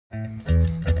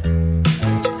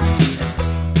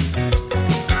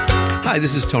Hi,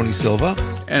 this is Tony Silva.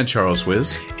 And Charles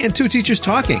Wiz. And Two Teachers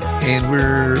Talking. And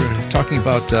we're talking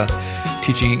about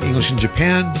teaching English in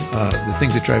Japan, the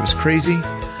things that drive us crazy,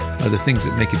 the things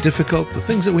that make it difficult, the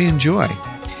things that we enjoy.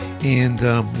 And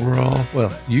we're all,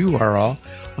 well, you are all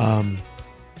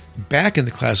back in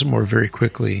the classroom, or very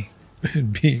quickly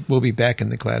we'll be back in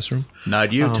the classroom.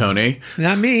 Not you, Tony.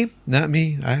 Not me.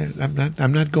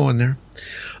 I'm not going there.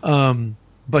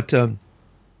 But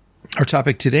our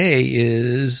topic today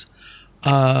is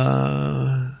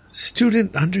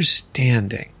student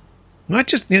understanding. Not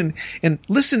just in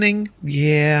listening,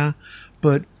 yeah,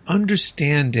 but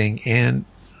understanding and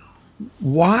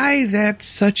why that's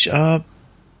such a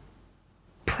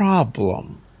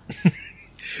problem.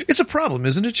 It's a problem,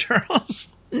 isn't it, Charles?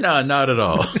 No, not at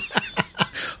all.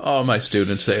 All my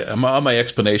students, all my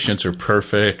explanations are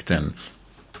perfect, and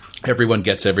everyone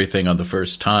gets everything on the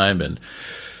first time, and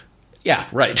yeah,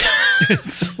 right.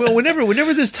 Well,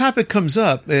 whenever this topic comes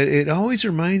up, it always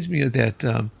reminds me of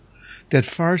that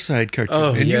Far Side cartoon.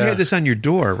 Oh, and yeah. You had this on your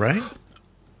door, right?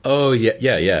 Oh, yeah.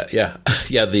 Yeah,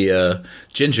 the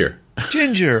Ginger.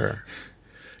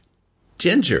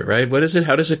 Ginger, right? What is it?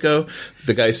 How does it go?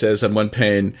 The guy says on one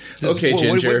pane, okay,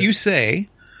 Ginger. What you say.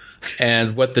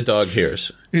 And what the dog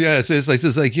hears. Yeah,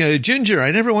 it's like, yeah, Ginger,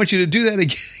 I never want you to do that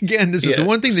again. This is the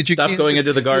one thing that you can't. Stop going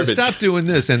into the garbage. Stop doing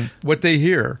this. And what they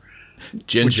hear.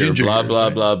 Ginger, blah, blah,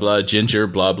 blah, blah, Ginger,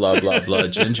 blah, blah, blah, blah,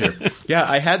 Ginger. Yeah,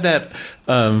 I had that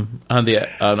on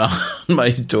my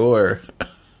door.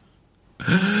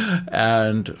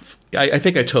 And I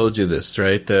think I told you this,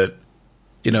 right? That,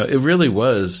 it really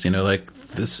was, like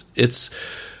this,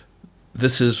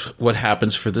 this is what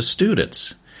happens for the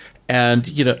students. And,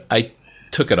 I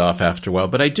took it off after a while,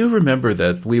 but I do remember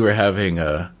that we were having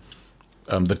the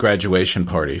graduation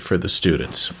party for the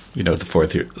students, the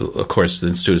fourth year, of course,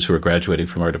 the students who are graduating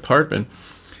from our department.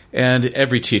 And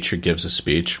every teacher gives a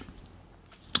speech.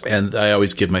 And I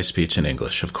always give my speech in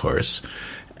English, of course.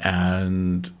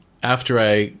 And after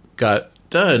I got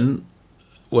done,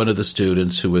 one of the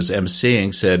students who was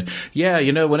emceeing said, yeah,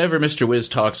 whenever Mr. Wiz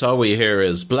talks, all we hear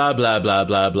is blah, blah, blah,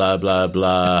 blah, blah, blah,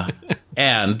 blah,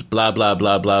 and blah, blah,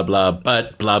 blah, blah, blah,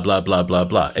 but blah, blah, blah, blah,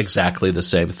 blah. Exactly the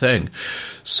same thing.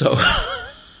 So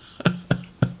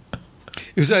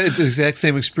it's the exact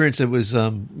same experience. It was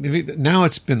now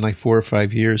it's been like 4 or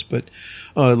 5 years, but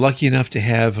lucky enough to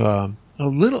have a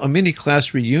mini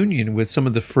class reunion with some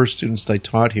of the first students I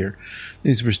taught here.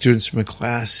 These were students from a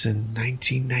class in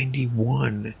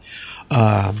 1991,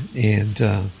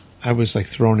 and I was like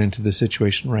thrown into the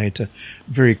situation where I had to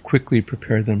very quickly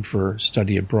prepare them for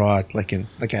study abroad, like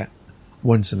at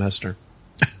one semester.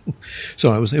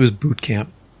 So it was boot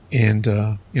camp. And,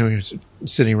 you're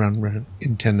sitting around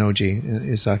in Tennoji, and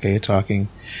Izakaya talking,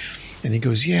 and he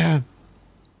goes, yeah,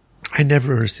 I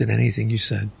never understood anything you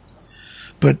said,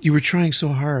 but you were trying so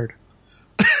hard.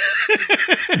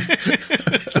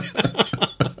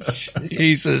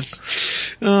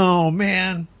 Jesus. Oh,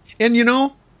 man. And,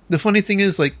 the funny thing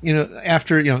is, like,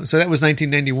 after, so that was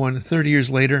 1991, 30 years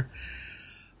later,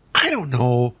 I don't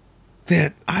know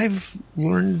that I've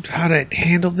learned how to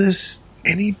handle this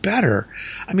any better.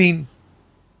 I mean,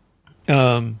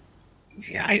 I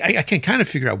can kind of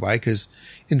figure out why, because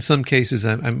in some cases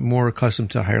I'm more accustomed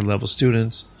to higher level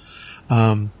students.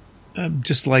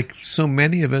 Just like so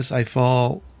many of us, I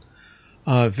fall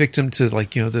victim to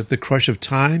the crush of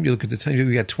time. You look at the time,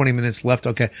 we got 20 minutes left.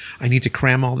 Okay, I need to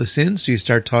cram all this in. So you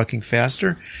start talking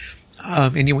faster.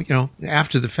 And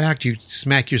after the fact, you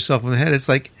smack yourself on the head. It's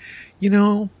like,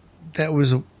 that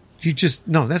was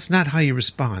no, that's not how you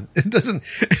respond. It doesn't,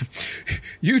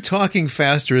 you talking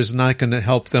faster is not going to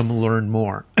help them learn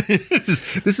more.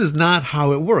 This is not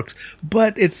how it works.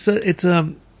 But it's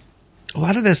a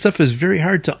lot of that stuff is very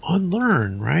hard to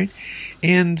unlearn, right?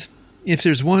 And if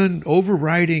there's one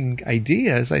overriding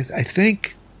idea is I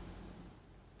think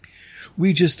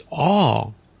we just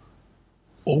all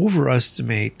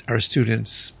overestimate our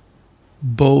students'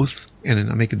 both, and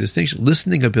I'll make a distinction,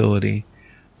 listening ability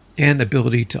and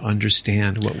ability to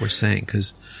understand what we're saying,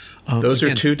 because those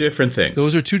are two different things.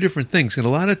 Those are two different things, and a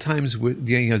lot of times, with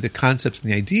the concepts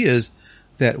and the ideas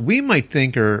that we might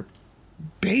think are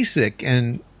basic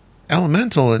and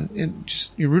elemental and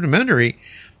just rudimentary,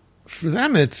 for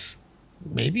them it's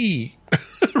maybe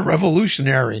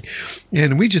revolutionary,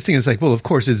 and we just think it's like, well, of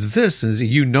course it's this, and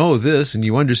this, and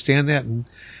you understand that, and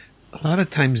a lot of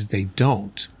times they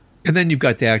don't. And then you've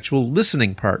got the actual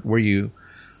listening part where you,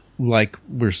 like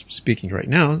we're speaking right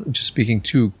now, just speaking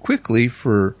too quickly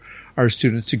for our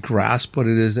students to grasp what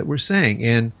it is that we're saying.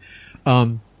 And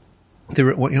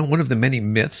one of the many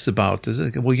myths about is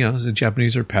the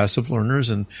Japanese are passive learners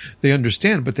and they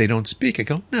understand, but they don't speak. I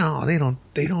go, no,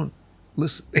 they don't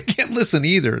listen. They can't listen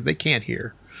either. They can't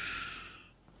hear.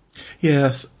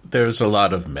 Yes, there's a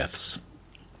lot of myths.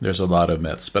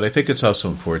 But I think it's also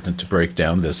important to break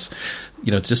down this,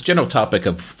 this general topic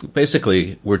of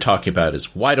basically we're talking about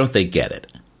is why don't they get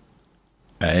it?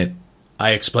 Right?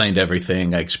 I explained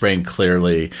everything. I explained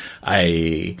clearly.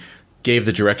 I gave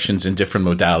the directions in different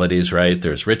modalities, right?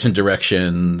 There's written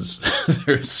directions,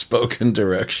 there's spoken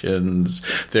directions,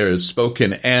 there's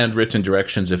spoken and written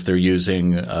directions if they're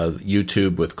using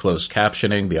YouTube with closed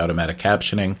captioning, the automatic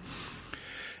captioning.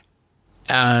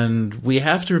 And we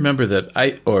have to remember that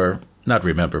I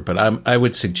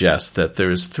would suggest that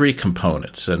there's 3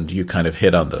 components, and you kind of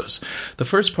hit on those. The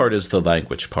first part is the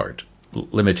language part,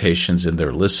 limitations in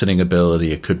their listening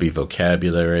ability. It could be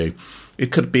vocabulary.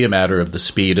 It could be a matter of the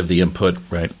speed of the input,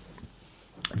 right?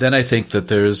 Then I think that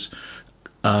there's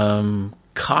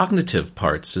cognitive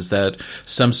parts, is that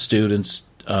some students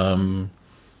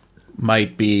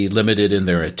might be limited in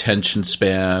their attention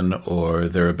span or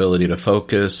their ability to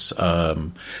focus.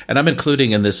 And I'm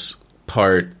including in this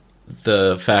part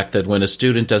the fact that when a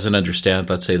student doesn't understand,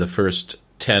 let's say, the first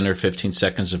 10 or 15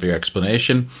 seconds of your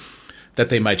explanation, that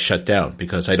they might shut down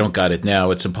because I don't got it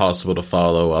now. It's impossible to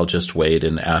follow. I'll just wait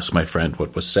and ask my friend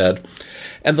what was said.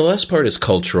 And the last part is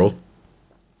cultural,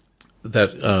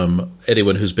 that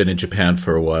anyone who's been in Japan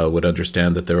for a while would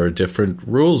understand that there are different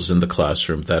rules in the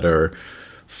classroom that are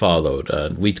followed.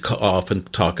 We often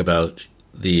talk about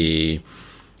the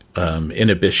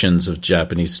inhibitions of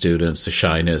Japanese students, the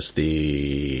shyness,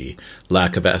 the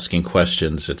lack of asking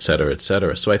questions, et cetera, et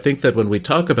cetera. So I think that when we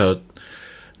talk about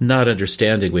not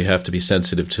understanding, we have to be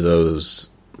sensitive to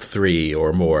those 3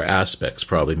 or more aspects,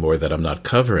 probably more that I'm not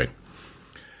covering.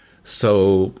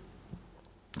 So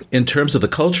in terms of the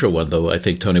cultural one, though, I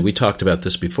think, Tony, we talked about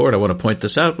this before, and I want to point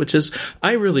this out, which is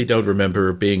I really don't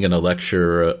remember being in a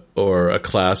lecture or a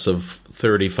class of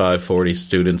 35, 40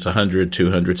 students, 100,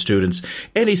 200 students,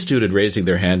 any student raising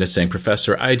their hand and saying,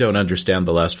 Professor, I don't understand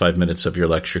the last 5 minutes of your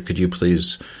lecture. Could you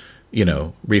please,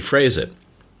 rephrase it?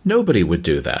 Nobody would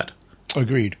do that.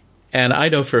 Agreed. And I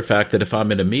know for a fact that if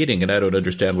I'm in a meeting and I don't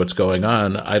understand what's going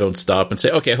on, I don't stop and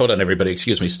say, okay, hold on, everybody,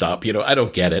 excuse me, stop. I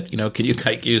don't get it. Can you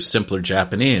use simpler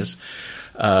Japanese?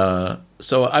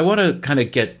 So I want to kind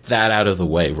of get that out of the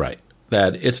way, right?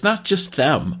 That it's not just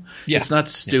them. Yeah. It's not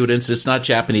students. Yeah. It's not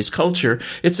Japanese culture.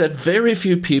 It's that very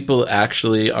few people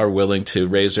actually are willing to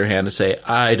raise their hand and say,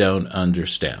 I don't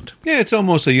understand. Yeah, it's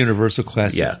almost a universal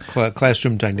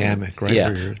classroom dynamic, right?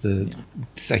 Yeah.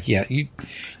 It's like,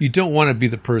 you don't want to be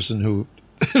the person who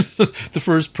the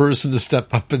first person to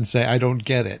step up and say, I don't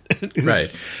get it. It's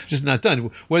right. just not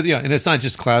done. And it's not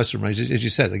just classroom, right? As you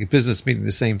said, like a business meeting,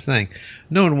 the same thing.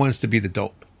 No one wants to be the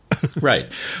dope. Right.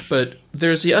 But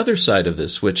there's the other side of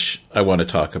this, which I want to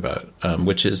talk about,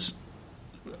 which is,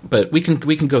 but we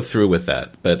can go through with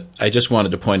that. But I just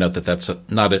wanted to point out that that's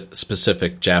not a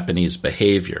specific Japanese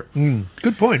behavior.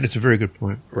 Good point. It's a very good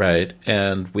point. Right.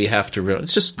 And we have to realize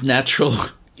it's just natural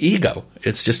ego.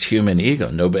 It's just human ego.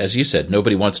 As you said,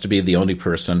 nobody wants to be the only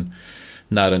person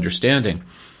not understanding.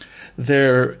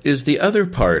 There is the other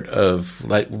part of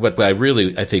what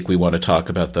I think we want to talk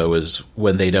about, though, is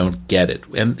when they don't get it.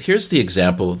 And here's the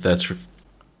example that's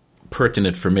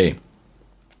pertinent for me.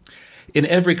 In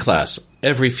every class,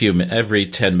 every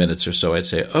 10 minutes or so, I'd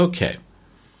say, okay,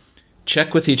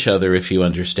 check with each other if you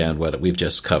understand what we've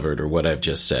just covered or what I've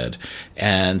just said,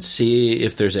 and see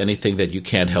if there's anything that you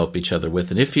can't help each other with.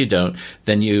 And if you don't,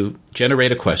 then you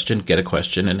generate a question, get a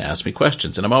question, and ask me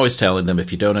questions. And I'm always telling them,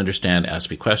 if you don't understand, ask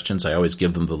me questions. I always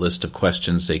give them the list of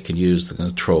questions they can use, the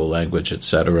control language,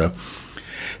 etc.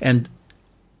 And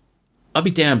I'll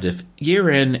be damned if year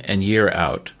in and year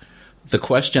out, the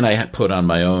question I put on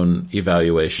my own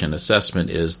evaluation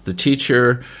assessment is the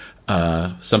teacher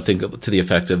something to the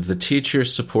effect of the teacher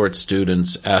supports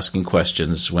students asking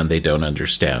questions when they don't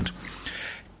understand.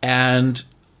 And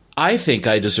I think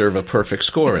I deserve a perfect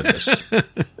score in this.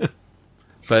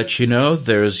 But,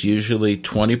 there's usually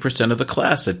 20% of the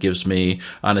class that gives me,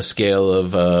 on a scale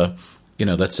of,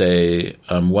 let's say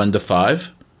 1 to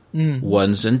 5,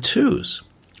 1s and 2s.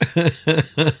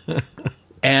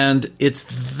 And it's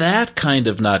that kind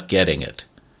of not getting it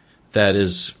that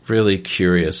is really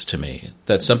curious to me.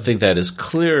 That's something that is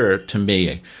clear to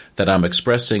me that I'm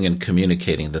expressing and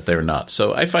communicating that they're not.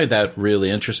 So I find that really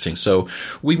interesting. So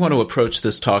we want to approach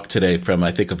this talk today from,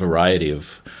 I think, a variety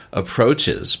of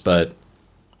approaches. But,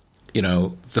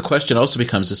 the question also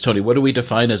becomes, Tony, what do we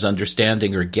define as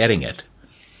understanding or getting it?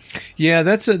 Yeah,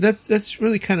 that's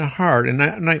really kind of hard.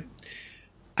 And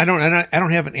I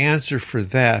don't have an answer for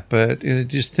that, but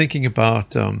just thinking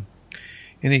about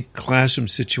any classroom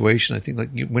situation, I think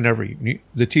like whenever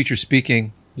the teacher's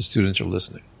speaking, the students are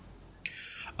listening.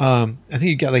 I think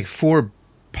you got like 4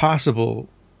 possible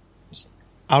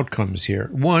outcomes here.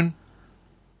 1,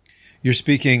 you're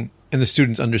speaking and the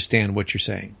students understand what you're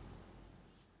saying.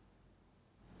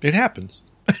 It happens.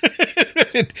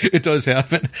 It does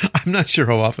happen. I'm not sure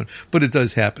how often, but it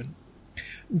does happen.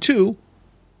 2,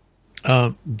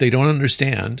 they don't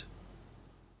understand,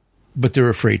 but they're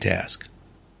afraid to ask.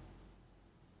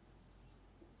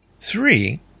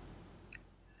 3,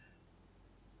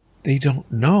 they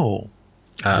don't know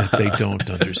that they don't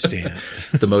understand.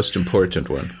 The most important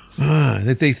one.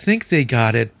 That they think they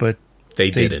got it, but they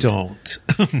don't.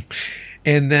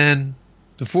 And then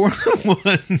the 4th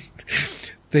one,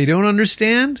 they don't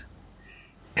understand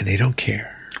and they don't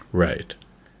care. Right.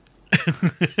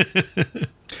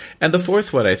 And the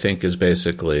 4th one, I think, is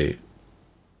basically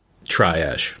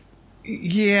triage.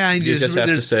 Yeah, you just have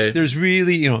to say there's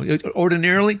really,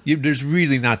 ordinarily, there's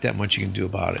really not that much you can do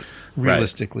about it,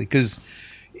 realistically, because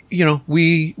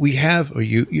we have, or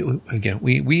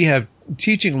we have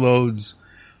teaching loads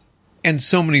and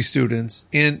so many students,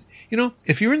 and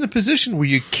if you're in the position where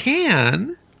you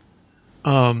can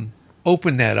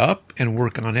open that up and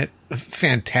work on it,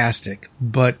 fantastic.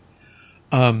 But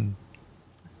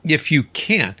if you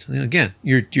can't, again,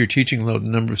 your teaching load, the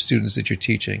number of students that you're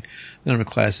teaching, the number of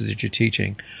classes that you're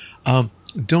teaching,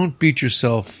 don't beat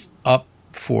yourself up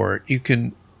for it. You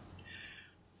can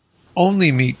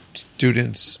only meet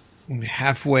students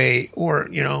halfway, or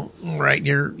right,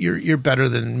 you're better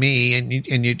than me,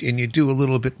 and you do a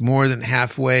little bit more than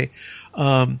halfway,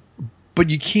 but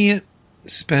you can't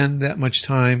spend that much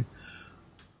time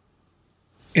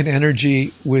and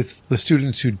energy with the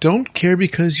students who don't care,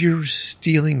 because you're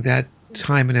stealing that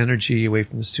time and energy away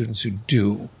from the students who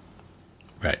do.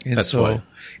 Right. And that's so why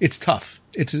it's tough.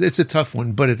 It's a tough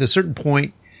one, but at a certain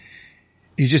point,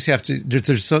 you just have to.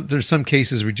 There's some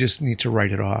cases we just need to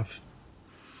write it off.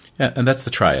 Yeah, and that's the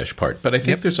triage part. But I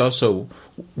think there's also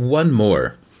one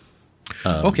more.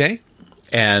 Okay.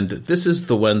 And this is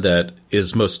the one that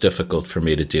is most difficult for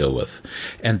me to deal with,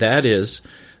 and that is,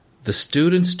 the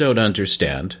students don't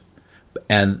understand,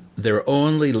 and they're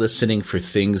only listening for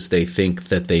things they think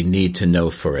that they need to know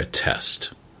for a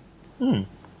test.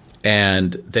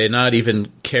 And they're not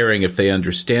even caring if they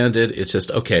understand it. It's just,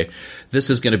 okay,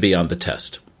 this is going to be on the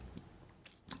test.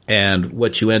 And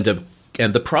what you end up,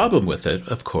 and the problem with it,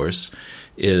 of course,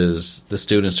 is the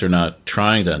students are not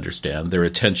trying to understand. Their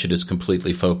attention is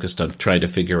completely focused on trying to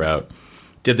figure out,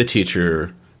 does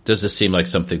this seem like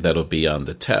something that'll be on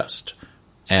the test?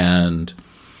 And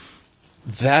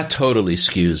that totally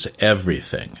skews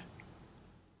everything.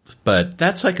 But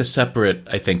that's like a separate,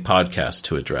 I think, podcast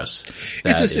to address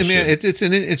that issue. It's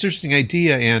an interesting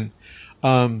idea, and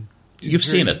you've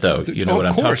seen it, though. You know what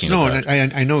I'm talking about.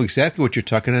 And I know exactly what you're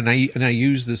talking, and I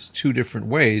use this 2 different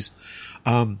ways.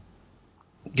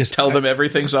 Just tell them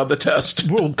everything's on the test.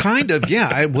 Well, kind of, yeah.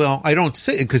 I don't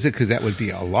say it because that would be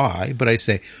a lie, but I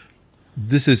say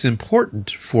this is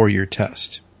important for your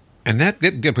test. And that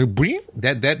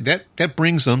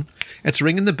brings them. That's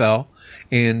ringing the bell,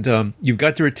 and you've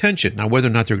got their attention. Now, whether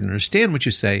or not they're going to understand what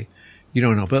you say, you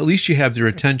don't know, but at least you have their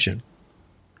attention.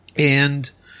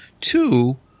 And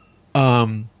 2,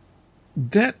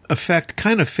 that effect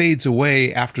kind of fades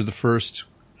away after the first,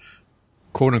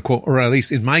 quote unquote, or at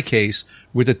least in my case,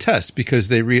 with a test, because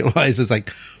they realize it's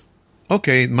like,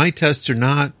 okay, my tests are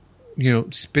not,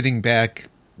 spitting back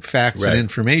facts and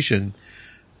information.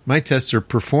 My tests are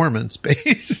performance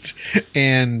based,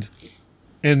 and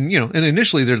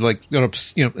initially they're like,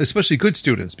 especially good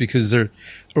students, because they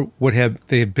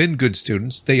have been good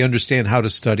students. They understand how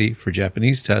to study for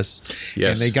Japanese tests,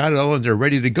 and they got it all, and they're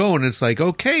ready to go. And it's like,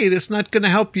 okay, that's not going to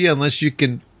help you unless you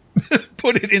can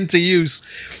put it into use.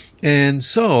 And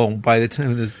so by the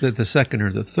time the second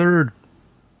or the third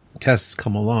tests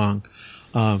come along,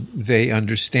 they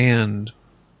understand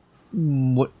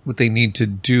what they need to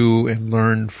do and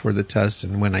learn for the test.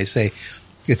 And when I say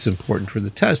it's important for the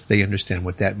test, they understand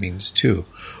what that means too.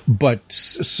 But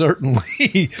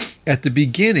certainly at the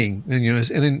beginning, and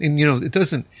it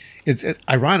doesn't. It's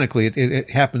ironically it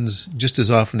happens just as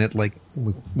often at like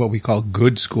what we call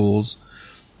good schools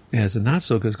as the not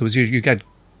so good schools. You got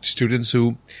students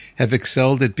who have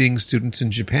excelled at being students in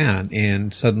Japan,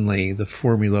 and suddenly the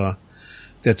formula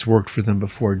that's worked for them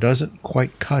before doesn't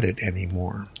quite cut it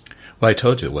anymore. Well, I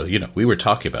told you, we were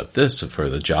talking about this for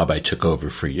the job I took over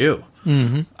for you.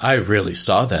 Mm-hmm. I really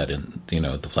saw that in, the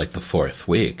 4th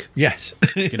week. Yes.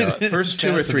 First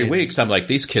 2 or 3 weeks, I'm like,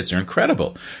 these kids are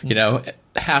incredible,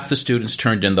 half the students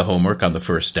turned in the homework on the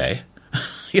first day.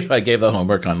 I gave the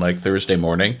homework on like Thursday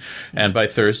morning, and by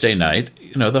Thursday night,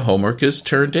 the homework is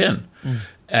turned in.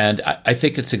 And I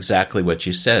think it's exactly what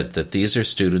you said, that these are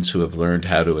students who have learned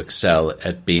how to excel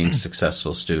at being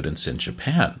successful students in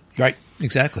Japan. Right,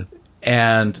 exactly.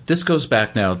 And this goes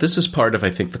back now. This is part of, I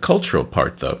think, the cultural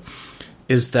part, though,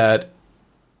 is that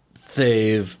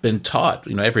they've been taught,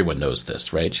 everyone knows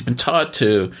this, right? You've been taught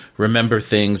to remember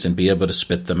things and be able to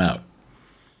spit them out.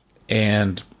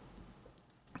 And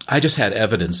I just had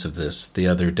evidence of this the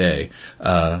other day.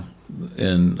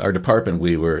 In our department,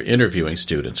 we were interviewing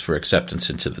students for acceptance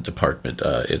into the department.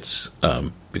 It's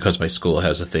because my school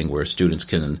has a thing where students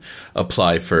can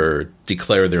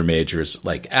declare their majors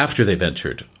like after they've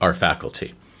entered our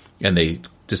faculty, and they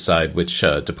decide which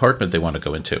department they want to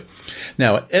go into.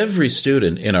 Now, every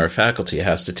student in our faculty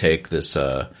has to take this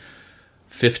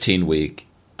 15-week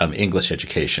English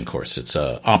education course. It's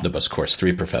an omnibus course.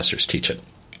 3 professors teach it.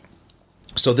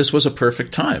 So this was a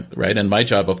perfect time, right? And my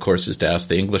job, of course, is to ask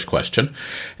the English question.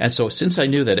 And so since I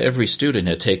knew that every student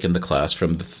had taken the class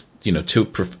from the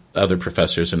 2 other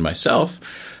professors and myself,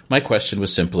 my question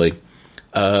was simply,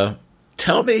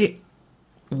 tell me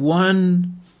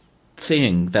one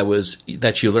thing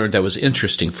that you learned that was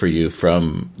interesting for you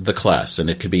from the class. And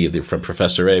it could be either from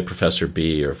Professor A, Professor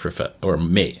B, or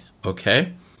me,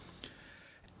 okay?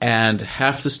 And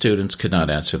half the students could not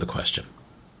answer the question.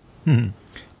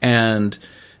 And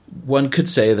one could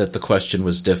say that the question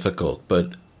was difficult,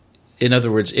 but in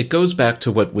other words, it goes back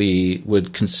to what we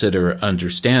would consider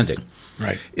understanding.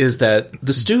 Right. Is that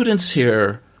the students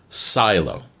here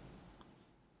silo.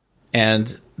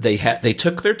 And they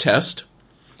took their test,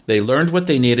 they learned what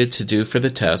they needed to do for the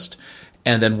test,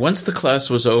 and then once the class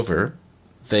was over,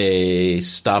 they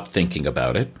stopped thinking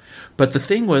about it. But the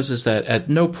thing is that at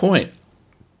no point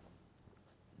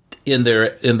in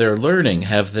their learning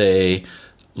have they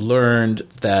learned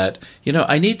that,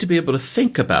 I need to be able to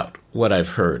think about what I've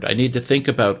heard. I need to think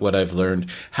about what I've learned.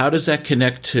 How does that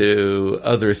connect to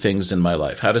other things in my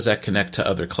life? How does that connect to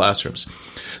other classrooms?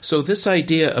 So this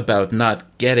idea about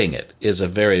not getting it is a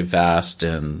very vast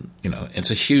and,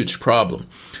 it's a huge problem.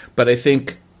 But I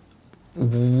think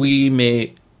we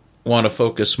may want to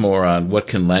focus more on what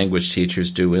can language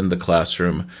teachers do in the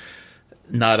classroom,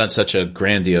 not on such a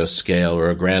grandiose scale or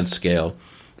a grand scale,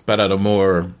 but on a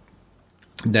more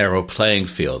narrow playing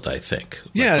field, I think.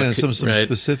 Yeah, and some right?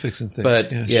 specifics and things.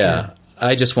 But sure.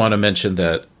 I just want to mention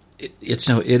that it's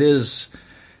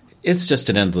just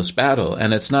an endless battle,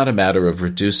 and it's not a matter of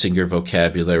reducing your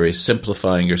vocabulary,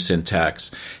 simplifying your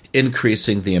syntax,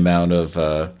 increasing the amount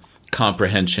of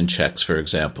comprehension checks, for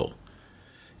example.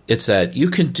 It's that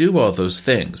you can do all those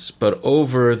things, but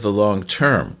over the long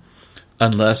term,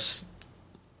 unless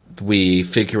we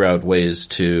figure out ways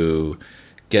to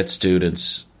get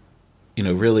students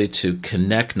really to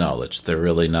connect knowledge, they're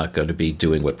really not going to be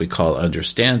doing what we call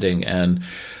understanding. And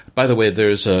by the way,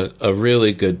 there's a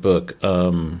really good book,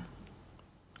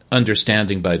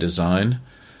 Understanding by Design,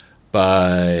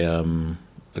 by a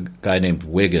guy named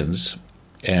Wiggins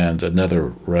and another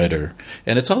writer.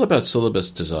 And it's all about syllabus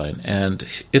design. And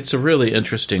it's a really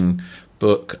interesting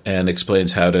book and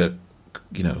explains how to,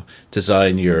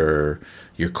 design your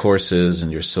courses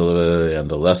and your syllabus and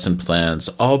the lesson plans,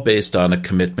 all based on a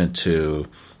commitment to,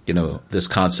 this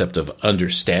concept of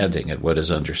understanding and what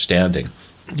is understanding.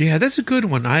 Yeah, that's a good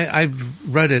one.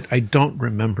 I've read it. I don't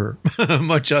remember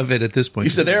much of it at this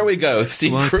point. So there we go. See,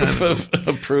 proof of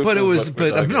proof. But it was,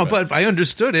 but I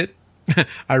understood it.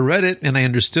 I read it and I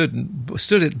understood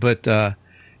it, but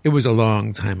it was a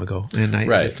long time ago, and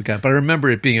I forgot. But I remember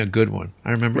it being a good one.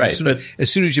 I remember as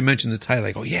soon as you mentioned the title,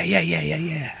 I go, yeah.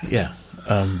 Yeah.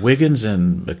 Wiggins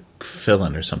and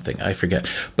McFillin or something, I forget.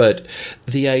 But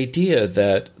the idea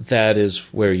that is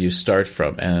where you start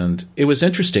from. And it was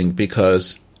interesting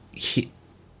because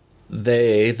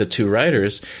the 2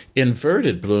 writers,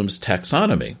 inverted Bloom's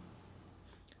taxonomy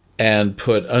and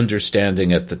put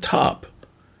understanding at the top,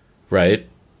 right,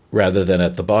 rather than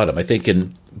at the bottom. I think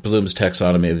in Bloom's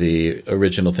taxonomy, the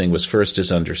original thing was first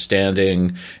is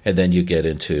understanding, and then you get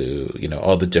into,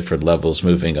 all the different levels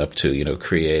moving up to,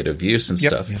 creative use and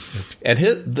stuff. Yep. And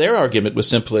their argument was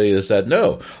simply is that,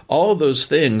 no, all those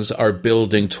things are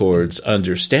building towards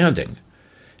understanding.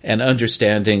 And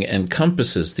understanding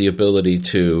encompasses the ability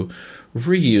to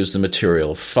reuse the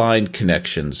material, find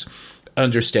connections,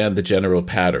 understand the general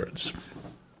patterns.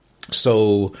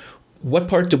 So what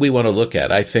part do we want to look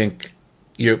at? I think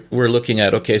we're looking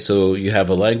at, okay, so you have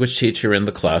a language teacher in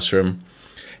the classroom,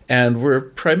 and we're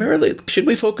primarily, should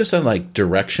we focus on like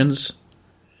directions?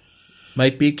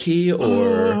 might be key,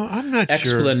 or I'm not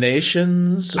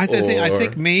explanations? Sure. I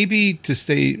think maybe to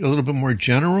stay a little bit more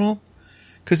general,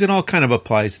 because it all kind of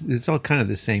applies. It's all kind of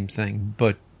the same thing.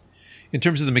 But in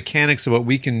terms of the mechanics of what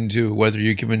we can do, whether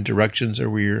you're given directions or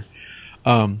we're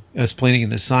explaining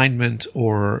an assignment,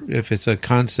 or if it's a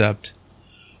concept,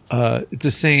 it's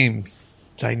the same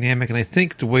dynamic. And I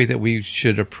think the way that we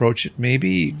should approach it,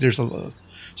 maybe there's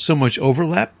so much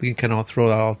overlap, we can kind of throw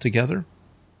it all together.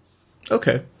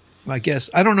 Okay. I guess.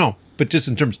 I don't know. But just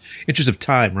in interest of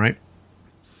time, right?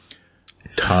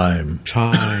 Time.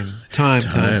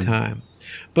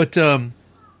 But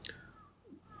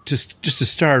just to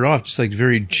start off, just like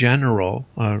very general,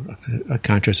 a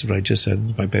contrast to what I just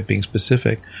said by being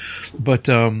specific. But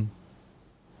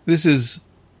this is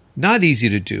not easy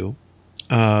to do,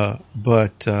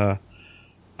 but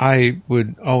I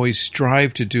would always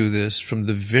strive to do this from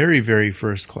the very, very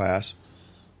first class,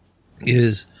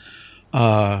 is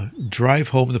drive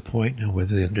home the point. Now,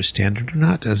 whether they understand it or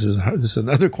not, this is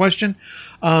another question.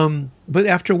 But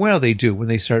after a while, they do, when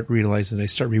they start realizing, they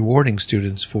start rewarding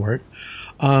students for it.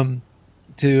 To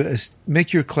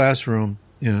make your classroom,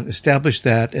 establish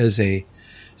that as a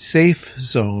safe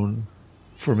zone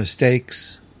for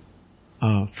mistakes,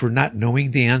 for not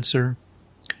knowing the answer,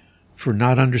 for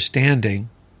not understanding,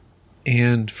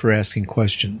 and for asking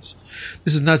questions.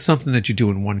 This is not something that you do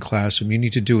in one classroom. You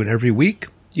need to do it every week.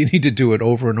 You need to do it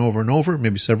over and over and over,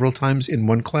 maybe several times in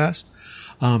one class.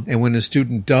 And when a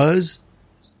student does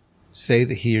say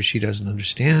that he or she doesn't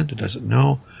understand or doesn't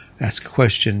know, ask a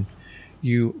question,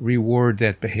 you reward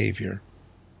that behavior.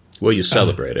 Well, you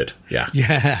celebrate it. Yeah.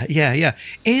 Yeah.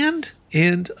 And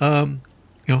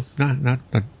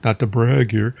not to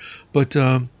brag here, but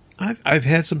I've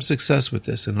had some success with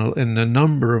this in a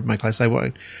number of my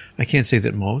classes. I can't say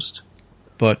that most,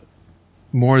 but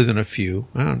more than a few,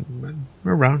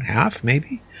 around half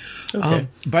maybe. Okay.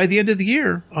 By the end of the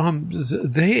year,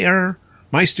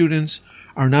 my students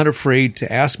are not afraid to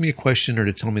ask me a question or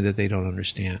to tell me that they don't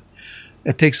understand.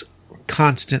 It takes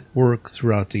constant work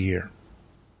throughout the year,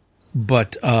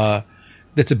 but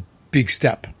that's a big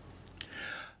step.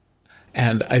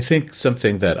 And I think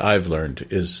something that I've learned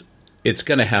is it's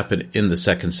going to happen in the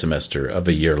second semester of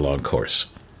a year-long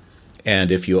course.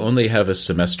 And if you only have a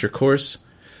semester course,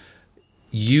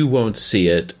 you won't see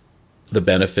the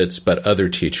benefits, but other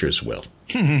teachers will.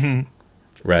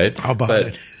 Right? How about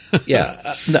it?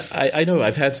 Yeah. I know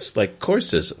I've had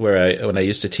courses where when I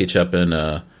used to teach up in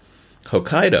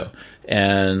Hokkaido,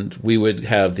 and we would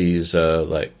have these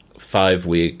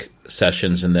 5-week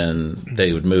sessions, and then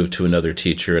they would move to another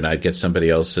teacher, and I'd get somebody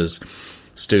else's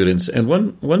students. And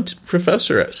one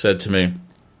professor said to me,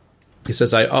 he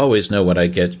says, I always know when I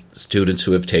get students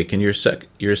who have taken your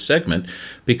segment,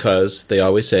 because they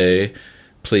always say,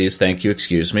 please, thank you,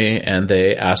 excuse me, and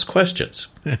they ask questions.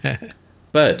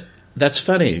 But that's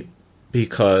funny,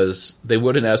 because they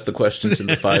wouldn't ask the questions in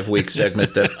the 5-week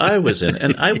segment that I was in.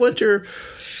 And I wonder,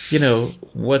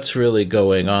 what's really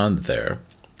going on there.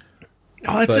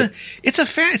 Oh,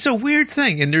 it's a weird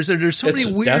thing, and there's so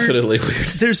many weird. Definitely weird.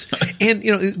 Just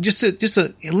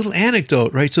a little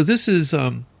anecdote, right? So this is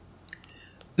at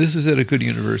a good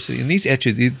university, and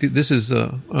this is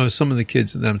some of the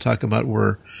kids that I'm talking about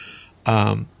were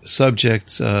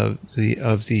subjects of the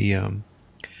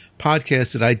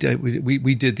podcast that I did.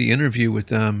 We did the interview with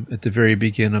them at the very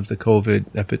beginning of the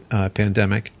COVID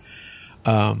pandemic,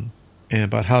 and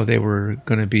about how they were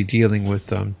going to be dealing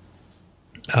with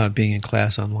being in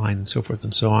class online and so forth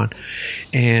and so on.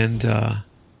 And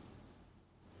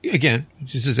again,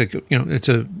 it's a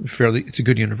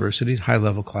good university, high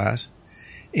level class.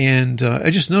 And I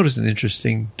just noticed an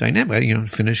interesting dynamic.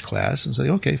 Finished class and say,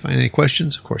 okay, fine. Any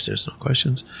questions? Of course, there's no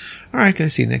questions. All right,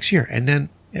 guys, see you next year. And then,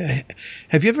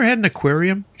 have you ever had an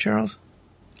aquarium, Charles?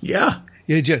 Yeah.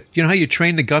 You know how you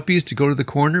train the guppies to go to the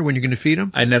corner when you're going to feed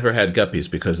them? I never had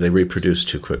guppies because they reproduce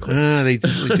too quickly. They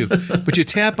do. But you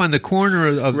tap on the corner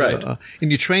of right.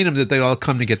 And you train them that they all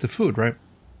come to get the food, right?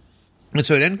 And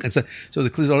so the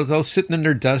kids are all sitting in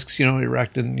their desks,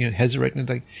 erect and heads erect, and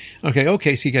like,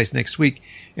 okay, see you guys next week.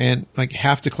 And like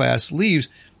half the class leaves,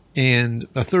 and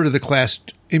a third of the class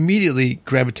immediately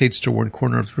gravitates to one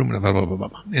corner of the room, and blah blah blah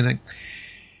blah.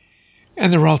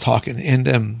 And they're all talking, and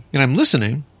I'm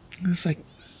listening. And it's like,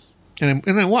 and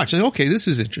I watch. And okay, this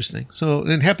is interesting. So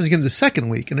it happens again the second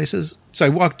week, and I says, so I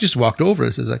walked over.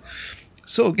 It says like,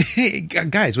 so hey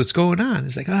guys, what's going on?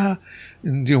 It's like and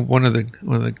one of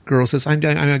the girls says, I'm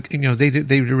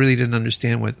they really didn't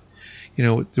understand what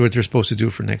they're supposed to do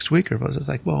for next week. Or I was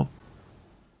like, well,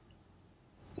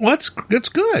 that's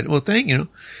good. Well, thank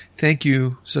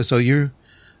you. So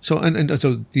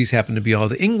So these happen to be all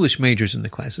the English majors in the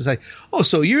class. It's like, oh,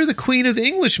 so you're the queen of the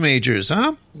English majors,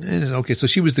 huh? And okay, so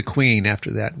she was the queen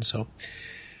after that. And so,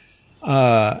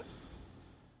 and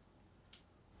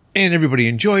everybody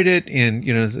enjoyed it. And,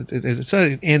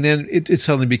 and then it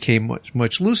suddenly became much,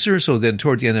 much looser. So then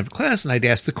toward the end of the class, and I'd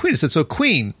ask the queen, I said, so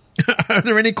queen, are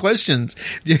there any questions?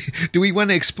 Do we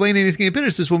want to explain anything a bit? I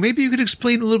says, well, maybe you could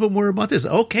explain a little bit more about this.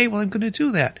 Okay, well, I'm going to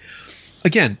do that.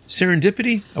 Again,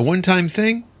 serendipity, a one-time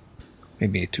thing,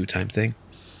 maybe a two-time thing.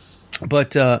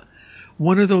 But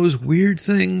one of those weird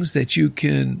things that you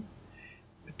can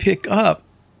pick up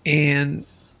and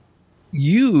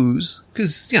use,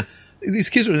 because, these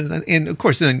kids are, and of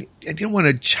course, then I didn't want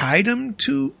to chide them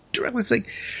too directly. It's like,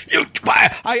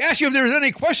 I asked you if there was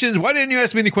any questions. Why didn't you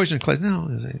ask me any questions in class? No,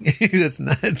 that's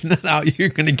not how you're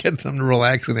going to get them to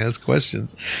relax and ask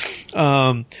questions.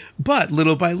 But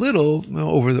little by little,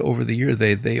 over the year,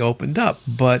 they opened up.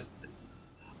 But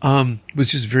was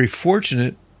just very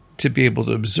fortunate to be able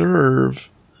to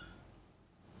observe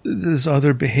this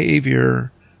other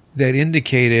behavior that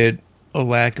indicated a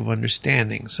lack of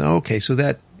understanding. So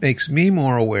that makes me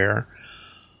more aware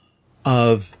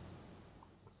of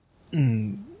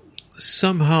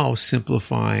somehow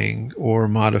simplifying or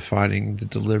modifying the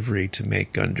delivery to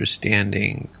make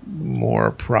understanding more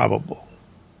probable.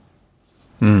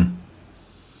 Yeah,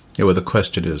 well, the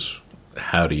question is,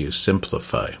 how do you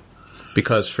simplify?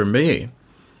 Because for me,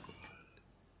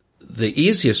 the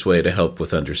easiest way to help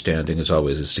with understanding is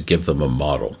to give them a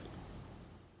model.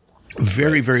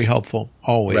 Very, very helpful,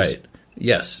 always. Right.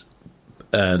 Yes.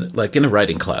 And like in a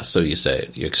writing class, so you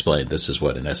explain this is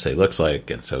what an essay looks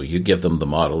like, and so you give them the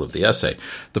model of the essay.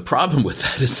 The problem with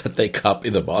that is that they copy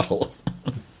the model.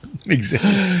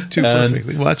 Exactly. Too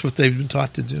perfectly. Well, that's what they've been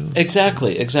taught to do.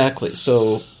 Exactly.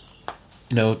 So,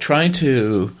 trying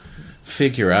to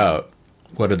figure out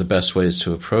what are the best ways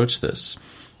to approach this.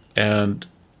 And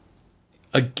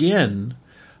again,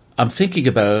 I'm thinking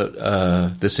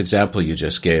about this example you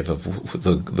just gave of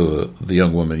the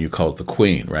young woman you called the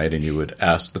queen, right? And you would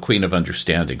ask the queen of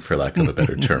understanding, for lack of a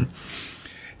better term.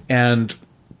 And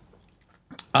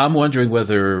I'm wondering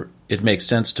whether it makes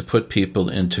sense to put people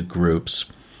into groups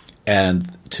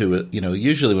and to,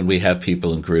 usually when we have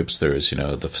people in groups, there's, the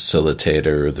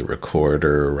facilitator, the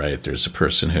recorder, right? There's a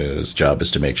person whose job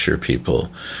is to make sure people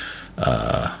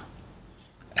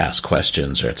ask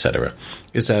questions or et cetera.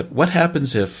 Is that what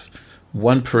happens if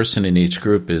one person in each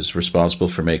group is responsible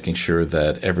for making sure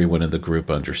that everyone in the group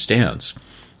understands?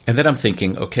 And then I'm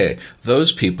thinking, okay,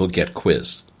 those people get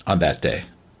quizzed on that day.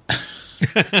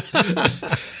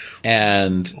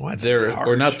 And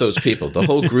or not those people, the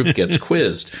whole group gets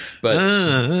quizzed, but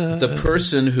the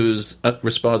person who's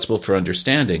responsible for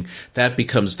understanding, that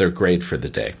becomes their grade for the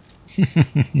day.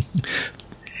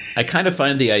 I kind of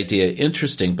find the idea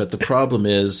interesting, but the problem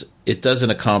is it doesn't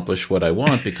accomplish what I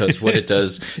want, because what it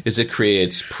does is it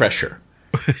creates pressure.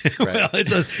 Right? Well,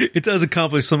 it does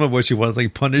accomplish some of what you want,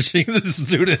 like punishing the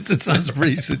students. It sounds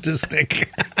pretty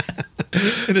sadistic.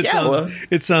 And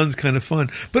it sounds kind of fun.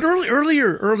 But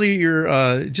earlier,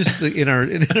 just in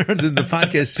the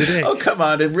podcast today. Oh, come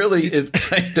on! It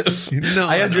kind of. No,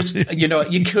 I understand.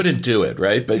 You couldn't do it,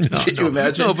 right? But can you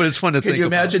imagine? No, but it's fun to think about. Can you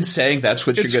imagine saying that's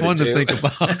what you're going to do? It's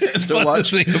fun to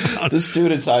think about. The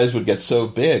students' eyes would get so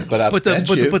big. But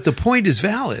the point is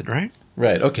valid, right?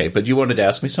 Right. Okay. But you wanted to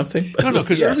ask me something? No,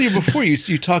 because earlier before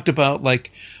you talked about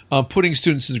putting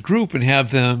students in a group and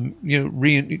have them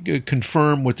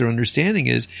confirm what their understanding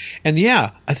is. And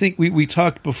I think we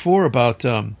talked before about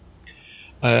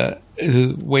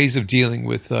ways of dealing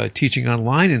with teaching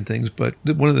online and things. But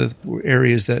one of the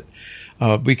areas that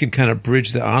we can kind of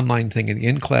bridge the online thing and the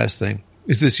in-class thing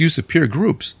is this use of peer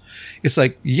groups. It's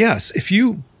like, yes, if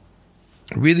you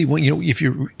really want, if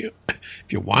you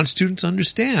want students to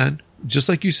understand, just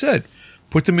like you said,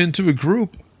 put them into a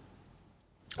group,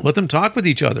 let them talk with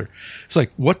each other. It's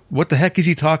like, what the heck is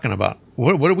he talking about?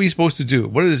 What are we supposed to do?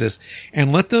 What is this?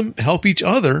 And let them help each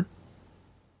other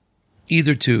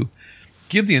either to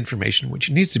give the information,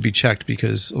 which needs to be checked,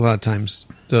 because a lot of times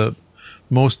the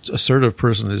most assertive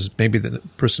person is maybe the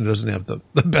person who doesn't have the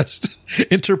best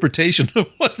interpretation of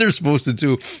what they're supposed to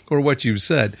do or what you've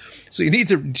said. So you need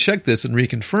to check this and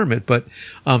reconfirm it. But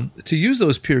to use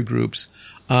those peer groups,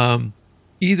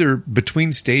 either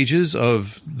between stages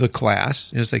of the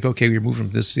class, and it's like, okay, we're moving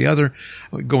from this to the other,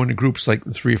 go into groups like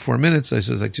 3 or 4 minutes. I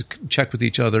says, like, just check with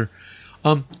each other.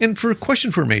 And for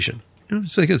question formation,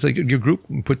 it's like your group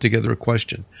put together a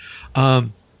question.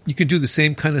 You can do the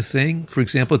same kind of thing, for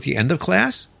example, at the end of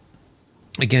class.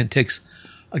 Again,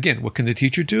 what can the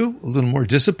teacher do? A little more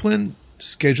discipline,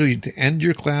 schedule you to end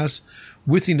your class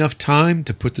with enough time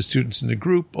to put the students in a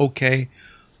group. Okay.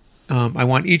 I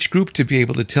want each group to be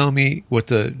able to tell me what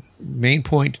the main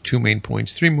point, 2 main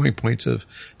points, 3 main points of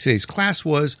today's class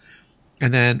was,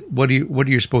 and then what are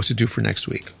you supposed to do for next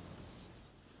week?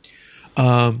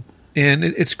 And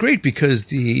it's great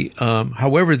because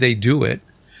however they do it,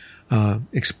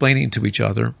 explaining to each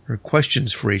other or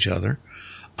questions for each other,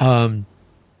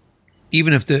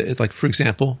 even if like for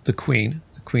example, the queen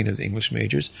of the English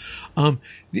majors, the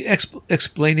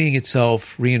explaining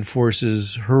itself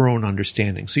reinforces her own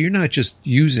understanding. So you're not just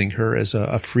using her as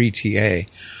a free TA.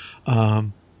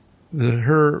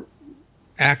 Her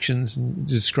actions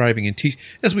describing and teach,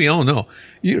 as we all know,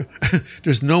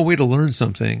 there's no way to learn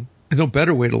something, no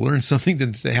better way to learn something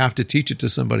than to have to teach it to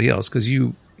somebody else, because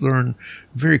you learn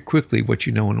very quickly what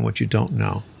you know and what you don't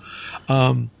know.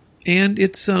 And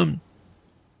it's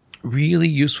really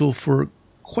useful for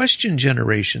question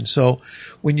generation. So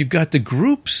when you've got the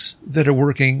groups that are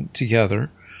working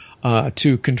together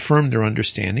to confirm their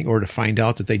understanding or to find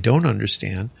out that they don't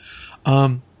understand,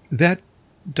 that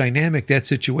dynamic, that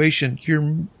situation,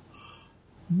 you're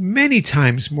many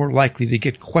times more likely to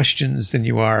get questions than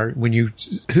you are when you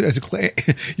stand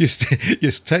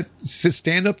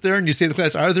up there and you say to the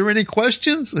class, "Are there any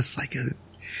questions?" It's like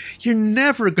you're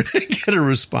never going to get a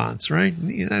response, right?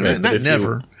 Right, not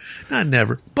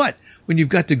never. But when you've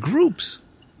got the groups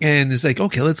and it's like,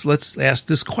 okay, let's ask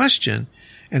this question.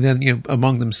 And then,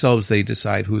 among themselves, they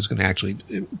decide who's going to actually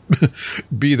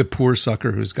be the poor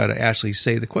sucker who's got to actually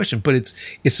say the question. But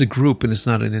it's a group and it's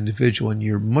not an individual, and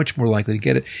you're much more likely to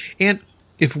get it. And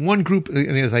if one group,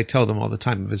 and as I tell them all the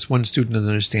time, if it's one student doesn't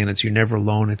understand it, you're never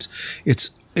alone.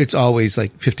 It's always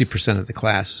like 50% of the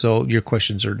class. So your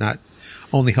questions are not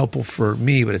only helpful for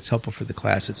me, but it's helpful for the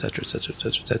class, et cetera, et cetera, et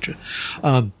cetera, et cetera.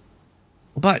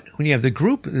 But when you have the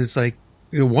group, it's like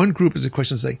one group is a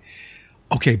question. It's like,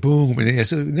 okay, boom. And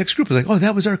so the next group is like, oh,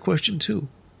 that was our question too.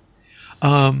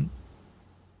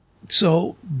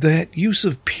 So that use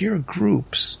of peer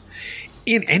groups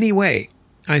in any way,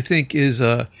 I think, is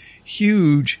a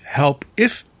huge help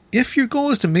if your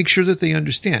goal is to make sure that they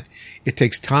understand. It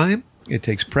takes time, it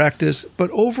takes practice,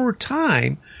 but over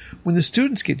time, when the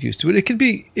students get used to it,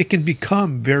 it can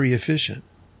become very efficient.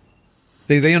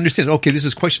 They understand, okay, this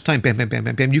is question time, bam, bam, bam,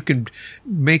 bam, bam. You can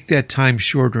make that time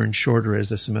shorter and shorter as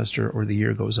the semester or the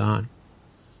year goes on.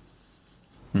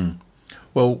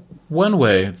 Well, one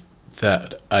way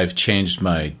that I've changed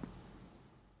my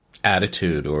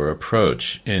attitude or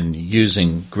approach in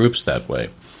using groups that way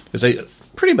is I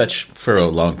pretty much for a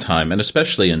long time, and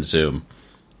especially in Zoom,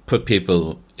 put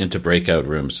people into breakout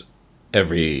rooms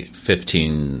every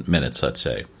 15 minutes, let's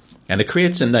say. And it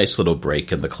creates a nice little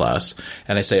break in the class.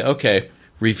 And I say, okay,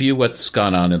 review what's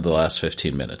gone on in the last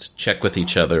 15 minutes. Check with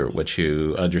each other what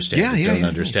you understand and don't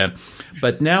understand. Nice.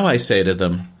 But now I say to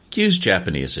them, use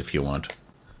Japanese if you want.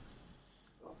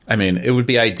 I mean, it would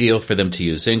be ideal for them to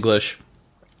use English,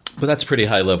 but that's pretty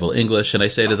high-level English. And I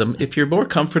say to them, if you're more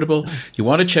comfortable, you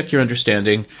want to check your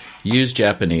understanding, use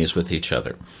Japanese with each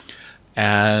other.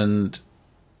 And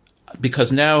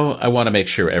because now I want to make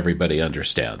sure everybody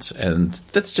understands. And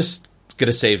that's just going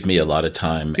to save me a lot of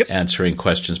time answering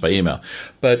questions by email.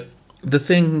 But the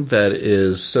thing that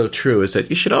is so true is that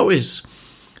you should always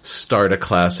start a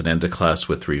class and end a class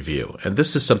with review. And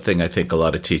this is something I think a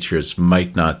lot of teachers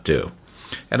might not do.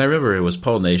 And I remember it was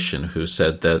Paul Nation who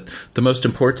said that the most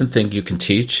important thing you can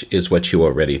teach is what you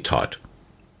already taught.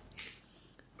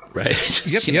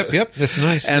 Right? Yep. That's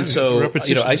nice. And so,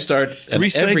 I start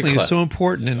every class. Recycling is so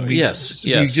important, and we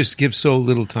just give so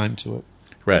little time to it.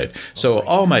 Right. So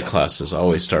all my classes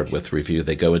always start with review.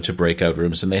 They go into breakout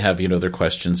rooms and they have, their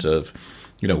questions of,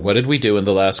 what did we do in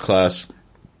the last class?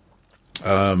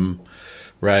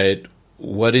 Right.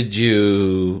 What did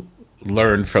you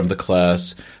learn from the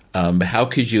class? How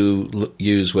could you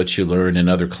use what you learn in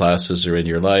other classes or in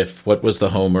your life? What was the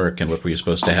homework and what were you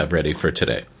supposed to have ready for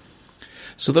today?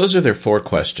 So those are their 4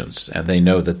 questions, and they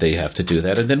know that they have to do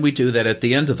that. And then we do that at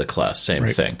the end of the class, same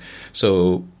thing.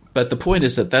 So, but the point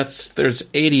is that there's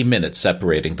 80 minutes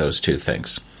separating those 2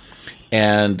 things.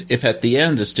 And if at the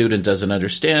end a student doesn't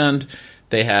understand,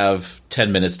 they have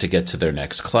 10 minutes to get to their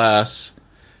next class,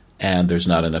 and there's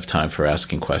not enough time for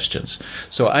asking questions.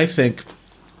 So I think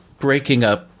breaking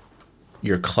up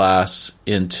your class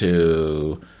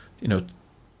into,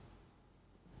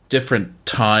 different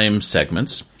time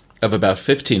segments of about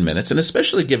 15 minutes, and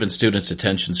especially given students'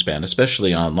 attention span,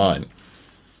 especially online,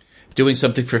 doing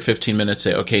something for 15 minutes,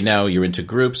 say, okay, now you're into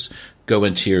groups, go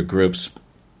into your groups,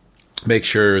 make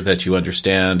sure that you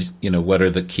understand, what are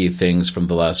the key things from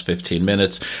the last 15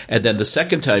 minutes. And then the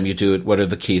second time you do it, what are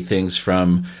the key things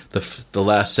from the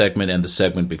last segment and the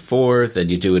segment before? Then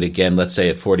you do it again, let's say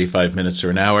at 45 minutes or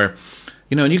an hour.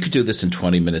 And you could do this in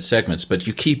 20-minute segments, but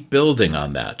you keep building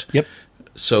on that. Yep.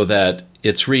 So that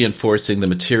it's reinforcing the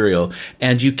material,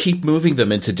 and you keep moving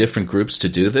them into different groups to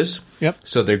do this. Yep.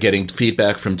 So they're getting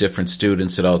feedback from different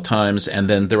students at all times, and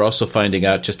then they're also finding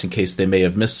out just in case they may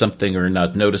have missed something or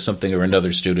not noticed something or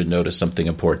another student noticed something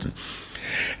important.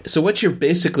 So what you're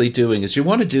basically doing is you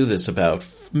want to do this about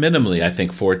minimally, I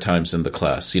think, 4 times in the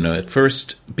class. At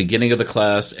first, beginning of the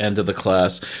class, end of the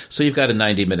class. So you've got a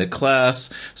 90-minute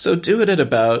class. So do it at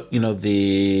about,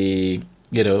 the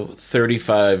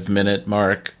 35-minute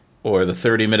mark or the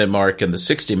 30-minute mark and the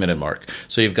 60-minute mark.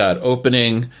 So you've got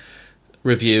opening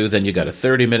review, then you got a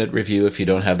 30-minute review. If you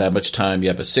don't have that much time, you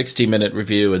have a 60-minute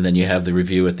review, and then you have the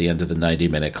review at the end of the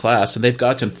 90-minute class. And they've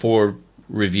gotten 4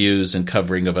 reviews and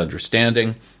covering of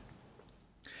understanding.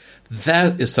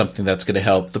 That is something that's going to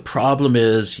help. The problem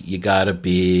is you got to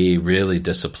be really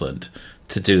disciplined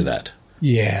to do that.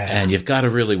 Yeah. And you've got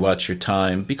to really watch your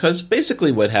time, because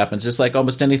basically what happens is, like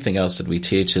almost anything else that we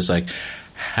teach, is like,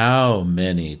 how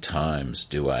many times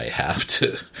do I have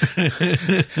to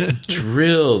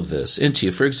drill this into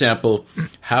you? For example,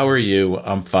 how are you?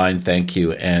 I'm fine, thank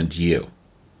you, and you.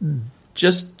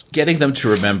 Just getting them to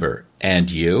remember, and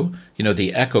you,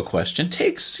 the echo question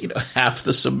takes, half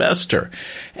the semester.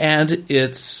 And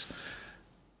it's,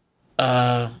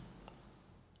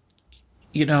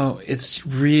 it's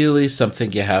really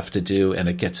something you have to do, and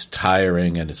it gets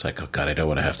tiring, and it's like, oh God, I don't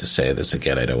want to have to say this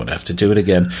again. I don't want to have to do it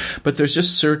again. But there's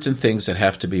just certain things that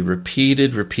have to be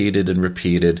repeated, and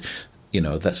repeated,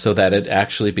 so that it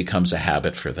actually becomes a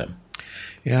habit for them.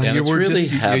 Yeah, and your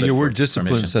word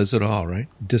discipline says it all, right?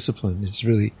 Discipline. It's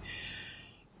really,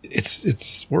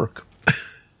 it's work.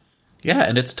 Yeah,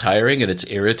 and it's tiring, and it's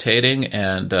irritating,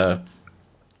 and but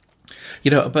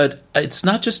it's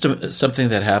not just something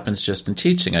that happens just in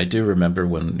teaching. I do remember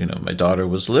when, my daughter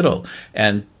was little,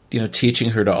 and, teaching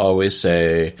her to always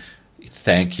say,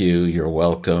 thank you, you're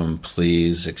welcome,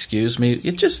 please, excuse me.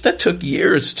 That took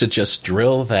years to just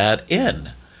drill that in,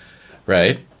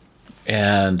 right?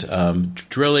 And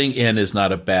drilling in is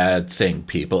not a bad thing,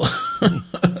 people.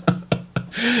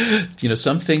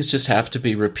 Some things just have to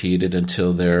be repeated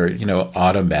until they're,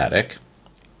 automatic.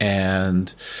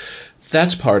 And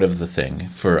that's part of the thing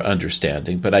for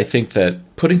understanding. But I think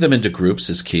that putting them into groups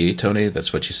is key, Tony.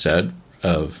 That's what you said,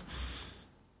 of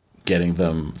getting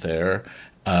them there.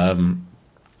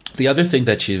 The other thing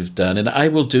that you've done, and I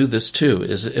will do this too,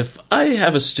 is if I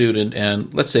have a student,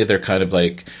 and let's say they're kind of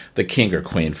like the king or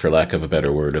queen, for lack of a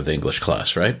better word, of the English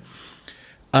class, right?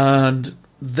 And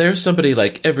there's somebody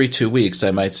like every 2 weeks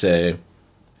I might say,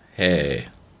 hey,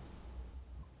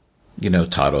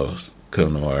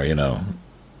 Taro-kun, or,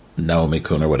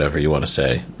 Naomi-kun, or whatever you want to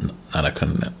say,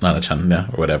 Nana-kun, Nana-chan, or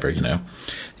whatever, You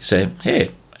say,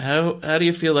 hey, how do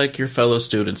you feel like your fellow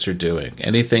students are doing?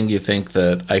 Anything you think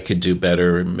that I could do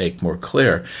better and make more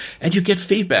clear? And you get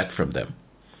feedback from them.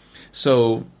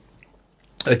 So,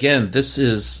 again, this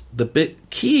is the big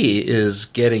key, is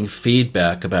getting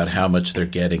feedback about how much they're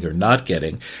getting or not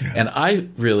getting. Yeah. And I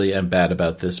really am bad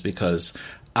about this, because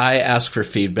I ask for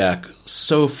feedback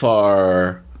so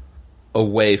far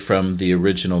away from the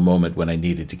original moment when I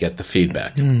needed to get the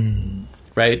feedback.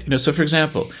 Right? So, for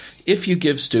example, if you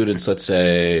give students, let's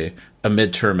say, a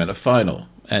midterm and a final,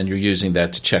 and you're using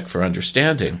that to check for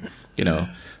understanding,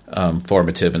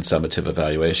 formative and summative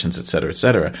evaluations, et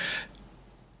cetera,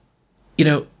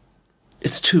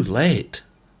 it's too late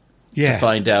to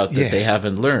find out that they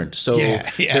haven't learned. So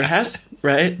there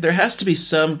has to be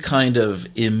some kind of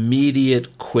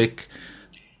immediate, quick.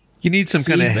 You need some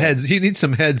feedback. Kind of heads. You need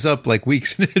some heads up, like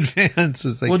weeks in advance.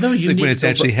 It's like, well, no, you need, when it's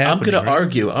actually happening.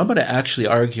 I'm going to actually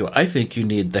argue. I think you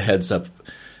need the heads up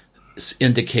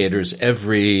indicators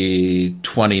every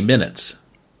 20 minutes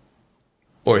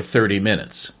or 30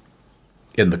 minutes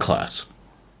in the class,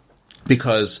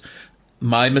 because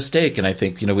my mistake, and I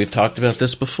think we've talked about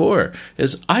this before,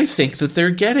 is I think that they're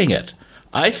getting it.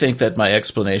 I think that my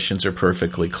explanations are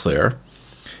perfectly clear.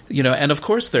 And of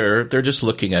course they're just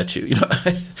looking at you.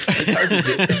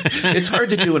 It's hard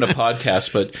to do in a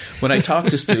podcast, but when I talk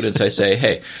to students, I say,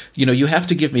 hey, you have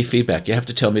to give me feedback. You have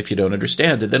to tell me if you don't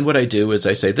understand. And then what I do is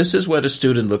I say, this is what a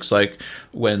student looks like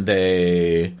when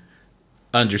they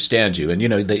understand you. And,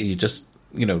 you just,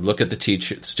 look at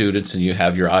the students, and you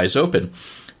have your eyes open.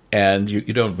 And you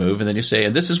don't move, and then you say,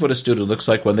 and this is what a student looks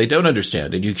like when they don't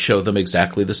understand, and you show them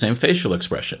exactly the same facial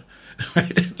expression.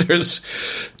 Right? There's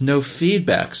no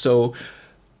feedback. So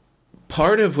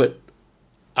part of what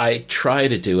I try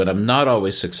to do, and I'm not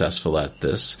always successful at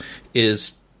this,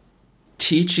 is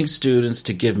teaching students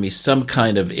to give me some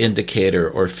kind of indicator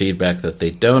or feedback that they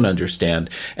don't understand.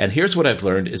 And here's what I've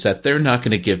learned is that they're not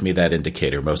going to give me that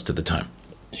indicator most of the time.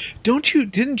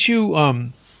 Didn't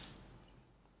you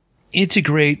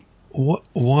integrate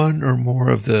one or more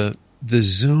of the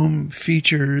Zoom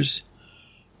features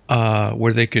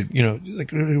where they could,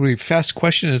 like really fast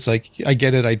question? It's like, I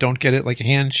get it, I don't get it, like a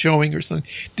hand showing or something.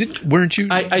 Weren't you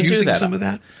using some of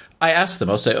that? I ask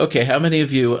them, I'll say, okay, how many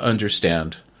of you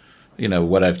understand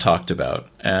what I've talked about?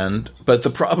 But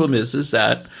the problem is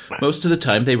that most of the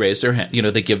time they raise their hand,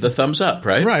 they give the thumbs up,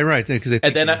 right? Right.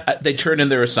 And then they turn in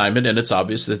their assignment, and it's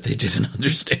obvious that they didn't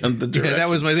understand the direction. Yeah, that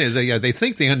was my thing. Is that, they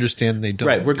think they understand, and they don't.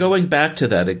 Right. We're going back to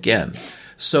that again.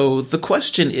 So the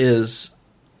question is,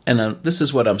 and this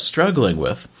is what I'm struggling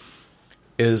with,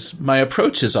 is my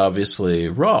approach is obviously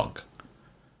wrong,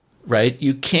 right?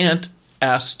 You can't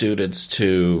ask students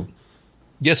to...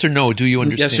 Yes or no, do you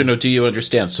understand? Yes or no, do you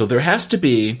understand? So there has to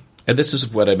be, and this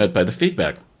is what I meant by the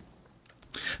feedback,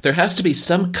 there has to be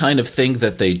some kind of thing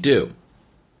that they do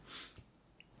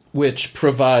which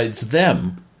provides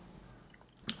them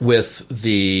with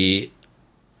the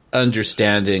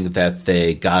understanding that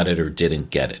they got it or didn't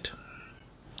get it.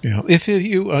 Yeah. If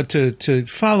you to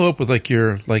follow up with like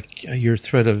your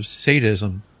thread of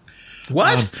sadism.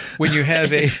 What? When you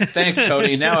have a thanks,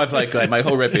 Tony. Now I've like my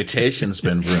whole reputation's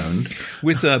been ruined.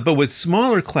 But with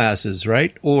smaller classes,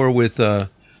 right, or with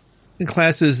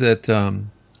classes that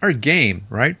are game,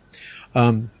 right?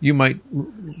 You might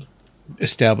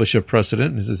establish a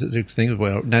precedent. Thing,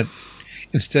 well, not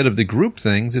instead of the group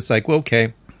things. It's like, well,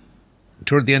 okay,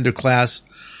 toward the end of class,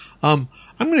 I'm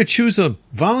going to choose a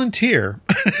volunteer.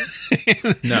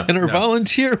 And our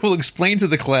volunteer will explain to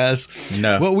the class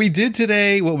what we did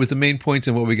today, what was the main points,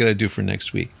 and what we got to do for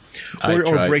next week.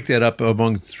 Or break that up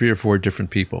among 3 or 4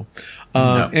 different people.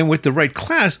 And with the right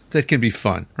class, that can be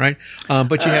fun, right?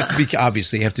 But you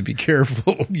have to be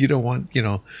careful. You don't want,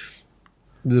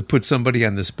 to put somebody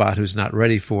on the spot who's not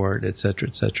ready for it, et cetera,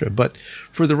 et cetera. But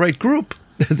for the right group,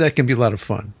 that can be a lot of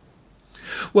fun.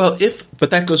 Well,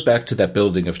 but that goes back to that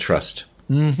building of trust.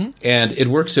 Mm-hmm. And it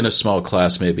works in a small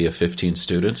class, maybe of 15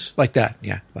 students. Like that,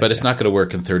 yeah. But it's not going to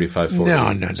work in 35,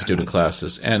 40 student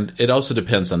classes. And it also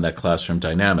depends on that classroom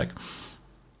dynamic.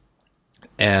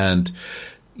 And,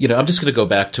 I'm just going to go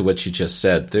back to what you just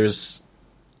said.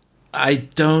 I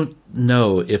don't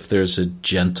know if there's a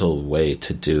gentle way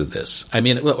to do this. I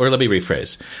mean, or let me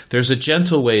rephrase. There's a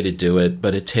gentle way to do it,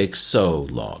 but it takes so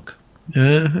long.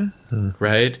 Uh-huh.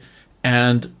 Right?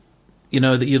 And...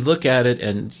 that you look at it,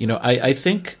 and I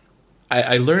think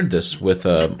I learned this with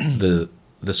the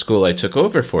school I took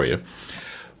over for you,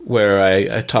 where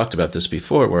I talked about this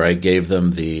before, where I gave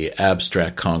them the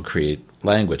abstract concrete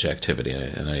language activity,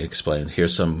 and I explained,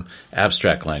 here's some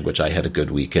abstract language. I had a good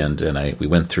weekend, and we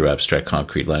went through abstract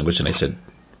concrete language, and I said,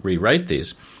 rewrite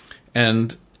these,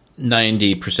 and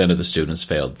 90% of the students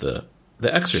failed the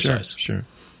exercise. Sure.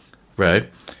 Right,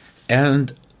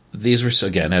 and these were,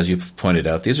 again, as you pointed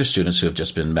out, these are students who have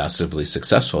just been massively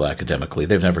successful academically.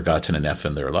 They've never gotten an F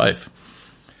in their life.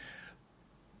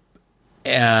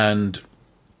 And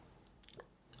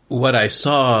what I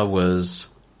saw was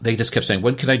they just kept saying,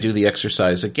 when can I do the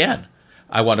exercise again?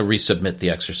 I want to resubmit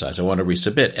the exercise. I want to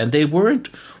resubmit. And they weren't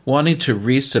wanting to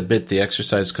resubmit the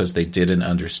exercise because they didn't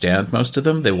understand, most of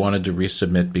them. They wanted to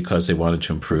resubmit because they wanted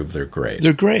to improve their grade.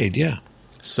 Their grade, yeah.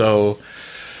 So...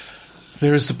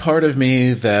 there's the part of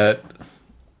me that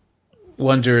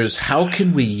wonders, how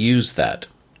can we use that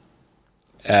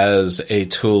as a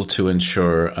tool to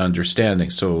ensure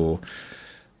understanding? So,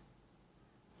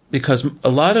 because a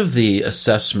lot of the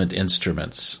assessment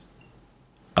instruments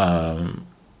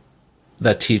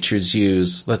that teachers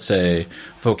use, let's say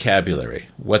vocabulary,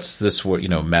 what's this word,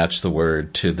 match the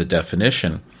word to the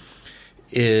definition,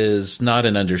 is not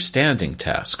an understanding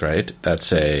task, right?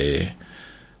 That's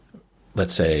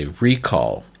let's say,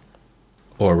 recall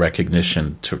or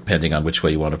recognition, depending on which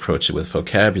way you want to approach it with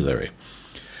vocabulary.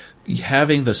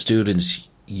 Having the students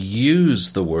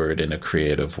use the word in a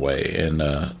creative way, and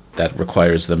that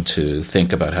requires them to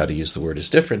think about how to use the word is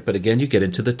different. But again, you get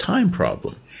into the time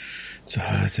problem. It's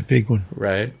a big one.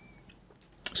 Right?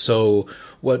 So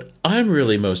what I'm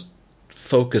really most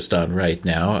focused on right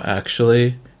now,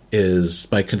 actually,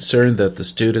 is my concern that the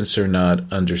students are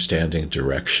not understanding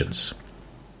directions.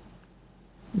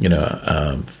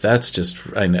 That's just,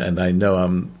 and I know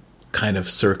I'm kind of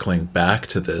circling back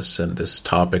to this and this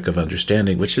topic of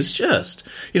understanding, which is just,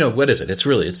 what is it?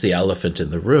 It's the elephant in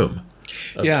the room.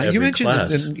 Yeah, you mentioned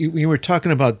that you were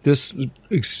talking about this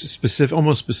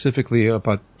almost specifically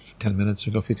about 10 minutes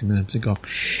ago, 15 minutes ago.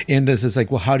 And it's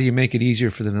like, well, how do you make it easier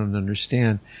for them to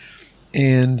understand?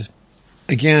 And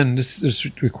again, this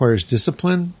requires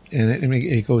discipline, and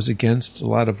it goes against a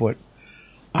lot of what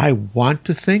I want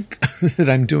to think that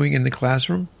I'm doing in the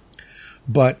classroom.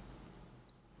 But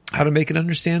how to make it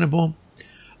understandable?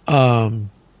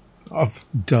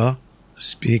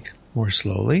 Speak more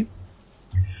slowly.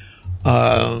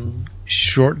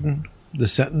 Shorten the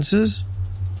sentences.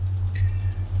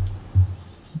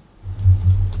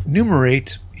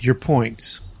 Enumerate your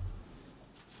points.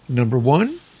 Number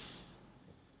 1.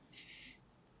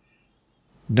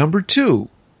 Number 2.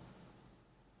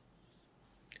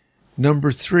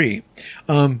 Number 3.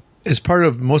 As part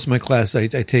of most of my class, I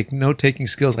take note-taking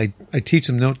skills. I teach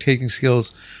them note-taking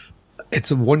skills.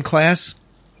 It's a one class.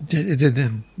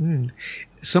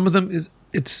 Some of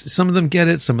them get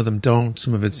it, some of them don't.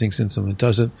 Some of it sinks in, some of it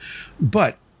doesn't.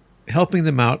 But helping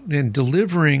them out and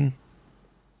delivering,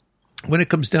 when it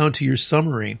comes down to your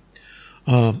summary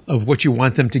of what you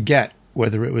want them to get,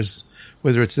 whether it's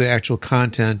the actual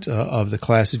content of the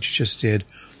class that you just did,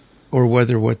 or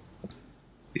whether what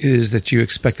it is that you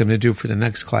expect them to do for the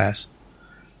next class,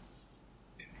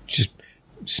 just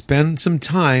spend some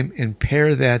time and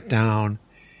pare that down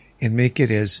and make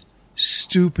it as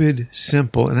stupid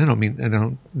simple. And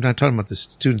I'm not talking about the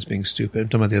students being stupid. I'm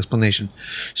talking about the explanation.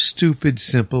 Stupid,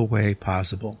 simple way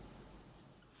possible.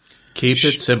 Keep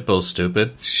it simple,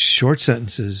 stupid. Short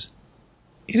sentences.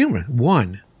 Anyway,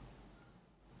 1.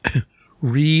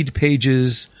 Read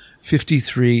pages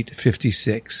 53 to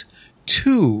 56.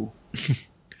 2.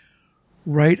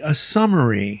 Write a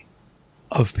summary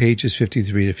of pages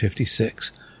 53 to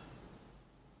 56.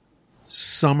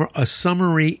 A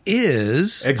summary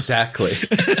is... Exactly.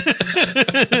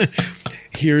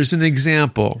 Here's an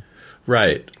example.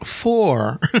 Right.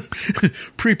 4.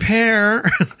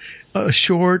 Prepare a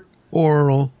short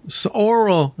oral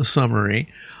summary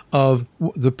of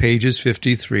the pages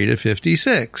 53 to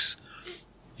 56.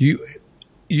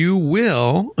 You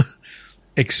will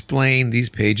explain these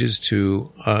pages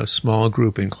to a small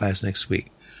group in class next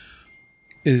week.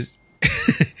 Is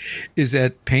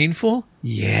that painful?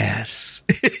 Yes.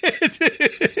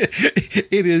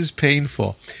 It is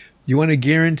painful. You want to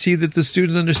guarantee that the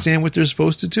students understand what they're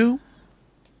supposed to do?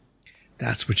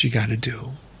 That's what you got to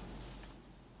do.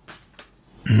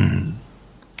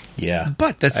 Yeah.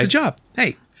 But that's the job.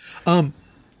 Hey,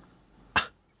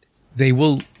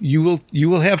 you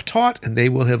will have taught and they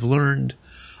will have learned.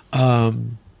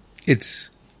 It's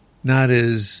not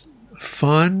as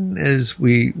fun as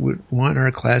we would want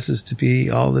our classes to be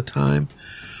all the time.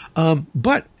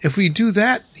 But if we do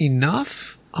that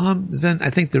enough, then I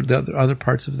think the other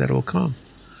parts of that will come.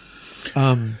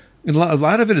 And a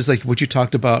lot of it is like what you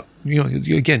talked about,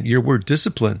 again, your word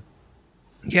discipline.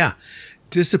 Yeah.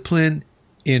 Discipline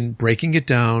in breaking it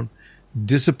down,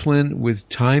 discipline with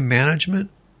time management,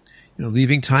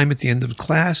 leaving time at the end of the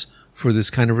class for this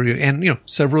kind of review, and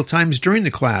several times during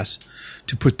the class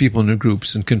to put people into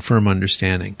groups and confirm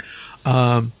understanding.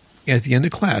 At the end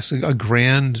of class, a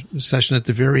grand session at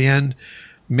the very end,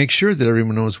 make sure that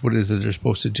everyone knows what it is that they're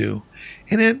supposed to do.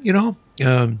 And then,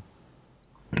 and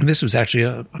this was actually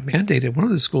a mandate at one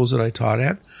of the schools that I taught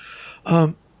at.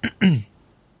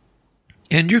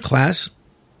 End your class.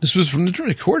 This was from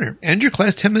the coordinator. End your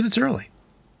class 10 minutes early.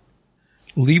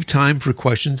 Leave time for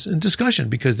questions and discussion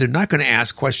because they're not going to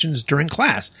ask questions during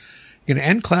class. You're going to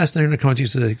end class, and they're going to come to you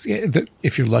and say,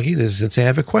 if you're lucky, let's say I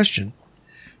have a question.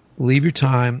 Leave your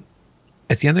time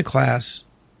at the end of class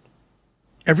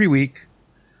every week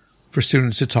for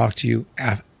students to talk to you,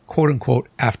 quote unquote,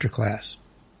 after class.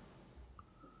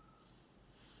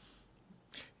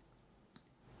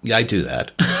 Yeah, I do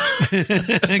that.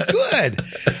 Good.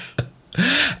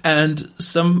 And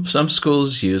some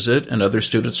schools use it, and other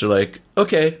students are like,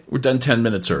 okay, we're done 10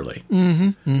 minutes early.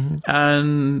 Mm-hmm, mm-hmm.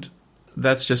 And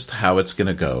that's just how it's going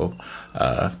to go.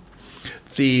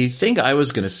 The thing I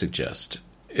was going to suggest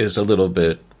is a little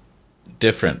bit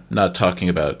different, not talking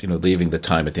about, leaving the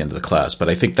time at the end of the class, but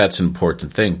I think that's an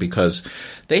important thing because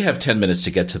they have 10 minutes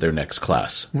to get to their next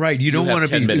class. Right. You don't want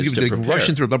to be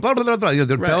rushing through, blah, blah, blah, blah.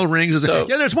 The bell rings. So,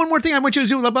 there's one more thing I want you to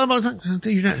do, blah, blah, blah.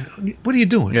 What are you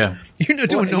doing? Yeah. You're not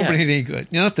doing any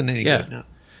good. Nothing any good. No.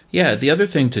 Yeah. The other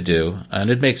thing to do,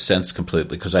 and it makes sense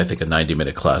completely because I think a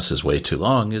 90-minute class is way too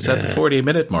long, is at the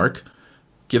 40-minute mark,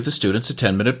 give the students a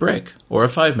 10-minute break or a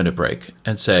 5-minute break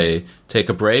and say, take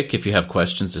a break. If you have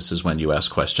questions, this is when you ask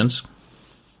questions.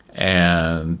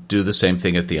 And do the same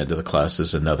thing at the end of the class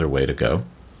is another way to go.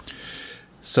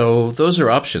 So those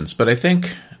are options. But I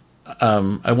think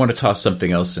I want to toss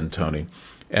something else in, Tony,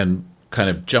 and kind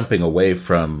of jumping away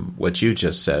from what you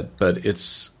just said. But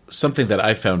it's something that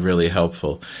I found really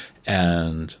helpful,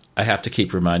 and I have to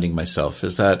keep reminding myself,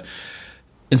 is that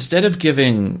instead of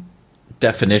giving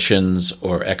definitions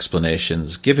or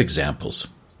explanations, give examples.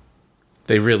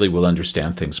 They really will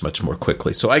understand things much more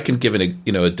quickly. So I can give a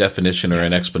definition or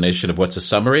an explanation of what's a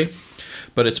summary,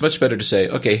 but it's much better to say,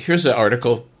 okay, here's an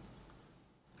article,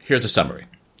 here's a summary.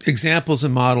 Examples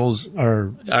and models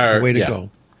are the way to go.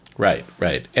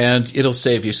 Right. And it'll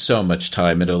save you so much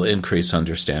time. It'll increase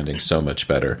understanding so much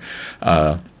better.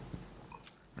 I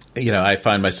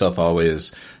find myself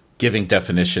always giving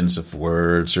definitions of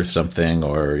words or something,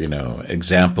 or,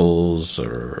 examples,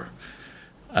 or,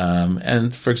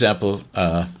 and for example,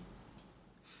 the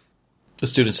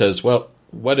student says, well,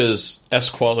 what is S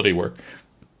quality work?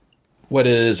 What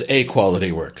is A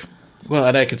quality work? Well,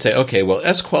 and I could say, okay, well,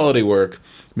 S quality work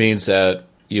means that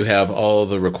you have all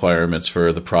the requirements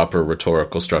for the proper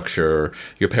rhetorical structure.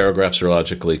 Your paragraphs are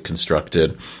logically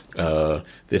constructed.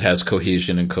 It has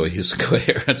cohesion and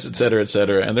coherence, et cetera, et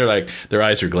cetera. And they're like, their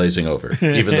eyes are glazing over,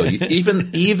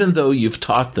 even though you've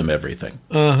taught them everything.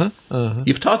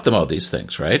 You've taught them all these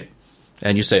things, right?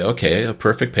 And you say, okay, a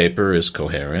perfect paper is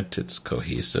coherent, it's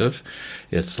cohesive,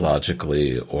 it's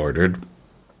logically ordered.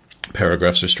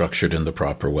 Paragraphs are structured in the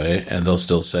proper way, and they'll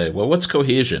still say, well, what's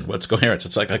cohesion? What's coherence?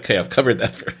 It's like, okay, I've covered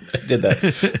that. I did that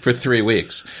for 3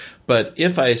 weeks. But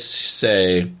if I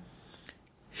say,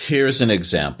 here's an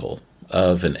example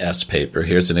of an S paper,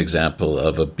 here's an example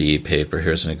of a B paper,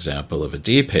 here's an example of a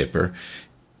D paper,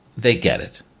 they get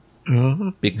it.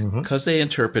 Because they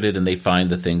interpret it and they find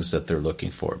the things that they're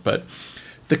looking for. But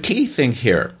the key thing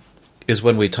here is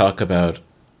when we talk about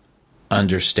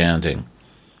understanding,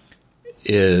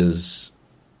 is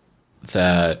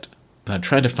that, I'm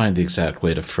trying to find the exact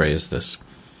way to phrase this,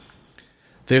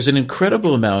 there's an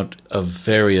incredible amount of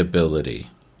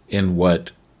variability in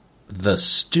what the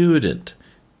student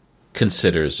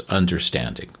considers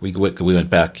understanding. We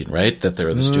went back, right, that there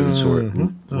are the students who are,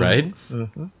 right?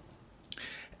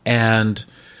 And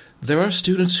there are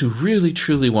students who really,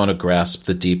 truly want to grasp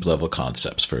the deep level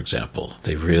concepts, for example.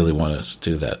 They really want us to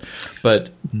do that.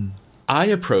 But I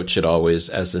approach it always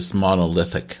as this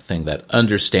monolithic thing that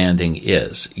understanding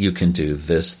is. You can do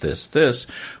this, this, this,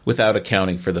 without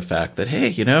accounting for the fact that,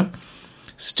 hey,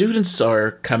 students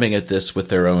are coming at this with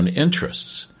their own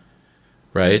interests,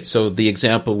 right? So the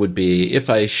example would be, if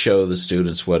I show the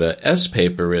students what a S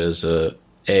paper is,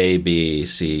 A, B,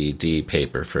 C, D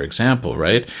paper, for example,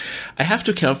 right? I have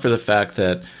to account for the fact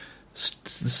that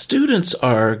the students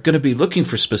are going to be looking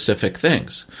for specific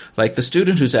things. Like the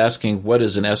student who's asking, what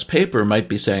is an S paper, might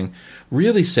be saying,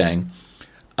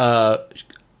 I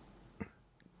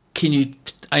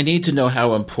need to know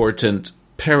how important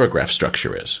paragraph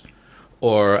structure is.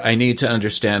 Or I need to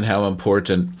understand how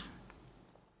important,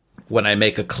 when I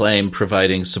make a claim,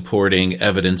 providing supporting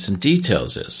evidence and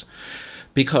details is.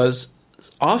 Because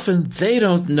often they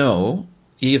don't know.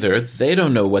 Either they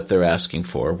don't know what they're asking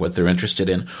for, what they're interested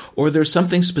in, or there's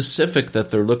something specific that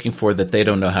they're looking for that they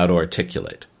don't know how to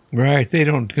articulate. Right. They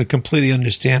don't completely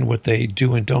understand what they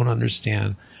do and don't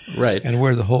understand. Right. And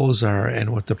where the holes are and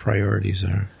what the priorities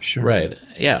are. Sure. Right.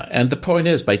 Yeah. And the point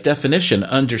is, by definition,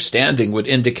 understanding would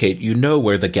indicate you know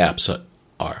where the gaps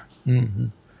are. Mm-hmm.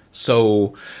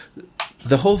 So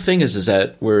the whole thing is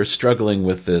that we're struggling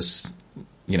with this,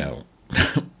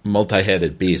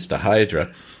 multi-headed beast, a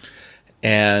hydra.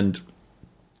 And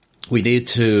we need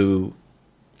to,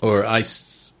 or I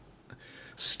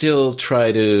still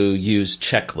try to use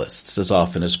checklists as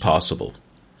often as possible,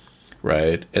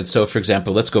 right? And so, for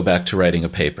example, let's go back to writing a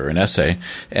paper, an essay.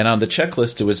 And on the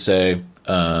checklist, it would say,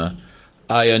 I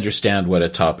understand what a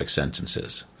topic sentence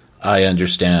is. I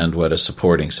understand what a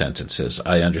supporting sentence is.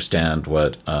 I understand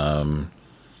what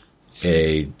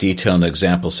a detailed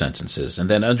example sentence is. And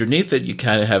then underneath it, you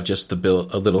kind of have just a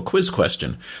little quiz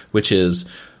question, which is,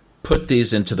 put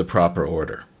these into the proper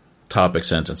order. Topic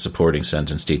sentence, supporting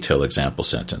sentence, detailed example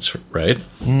sentence, right?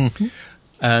 Mm-hmm.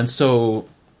 And so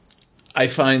I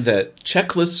find that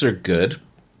checklists are good,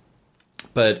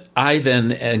 but I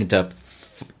then end up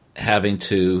having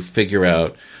to figure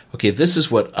out, okay, this is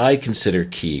what I consider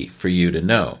key for you to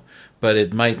know. But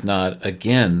it might not,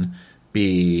 again,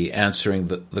 be answering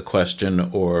the question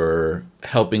or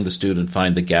helping the student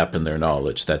find the gap in their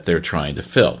knowledge that they're trying to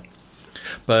fill.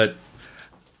 But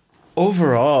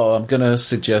overall, I'm going to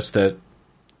suggest that,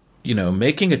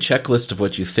 making a checklist of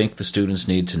what you think the students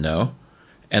need to know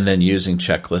and then using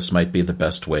checklists might be the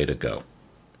best way to go.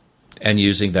 And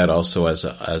using that also as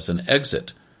an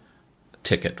exit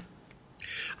ticket.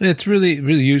 It's really,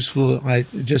 really useful. I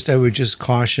would just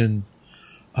caution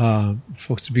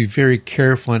folks to be very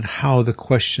careful on how the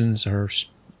questions are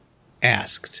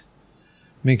asked.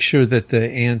 make sure that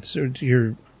the answer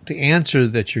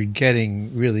that you're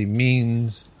getting really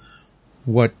means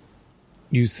what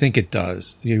you think it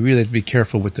does. You really have to be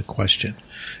careful with the question.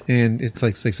 And it's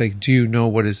like, do you know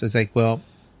what is? It's like, well,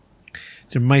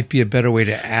 there might be a better way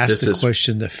to ask the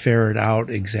question to ferret out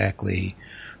exactly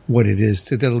what it is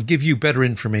that'll give you better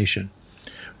information.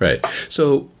 Right.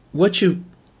 So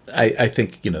I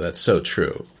think, that's so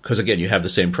true. Because again, you have the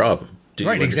same problem. Do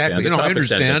right, you exactly. understand the I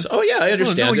understand. sentence? Oh, yeah, I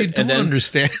understand. No, you don't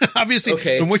understand.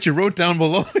 Obviously, from what you wrote down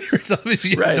below, it's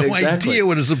obviously you have no idea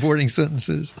what a supporting sentence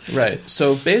is. Right.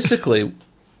 So basically,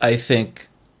 I think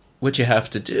what you have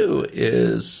to do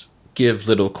is give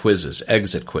little quizzes,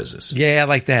 exit quizzes. Yeah,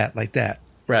 like that.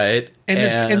 Right.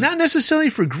 And not necessarily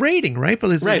for grading, right?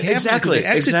 But it's right, exactly. The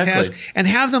exit task and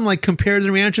have them compare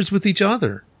their answers with each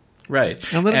other. Right.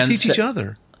 And let them teach each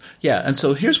other. Yeah, and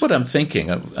so here's what I'm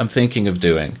thinking. I'm thinking of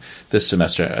doing this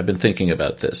semester. I've been thinking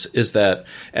about this, is that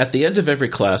at the end of every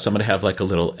class, I'm going to have a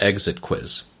little exit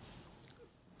quiz.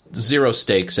 Zero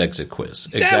stakes exit quiz.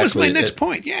 Exactly. That was my next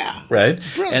point, yeah. Right?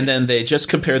 Brilliant. And then they just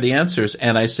compare the answers,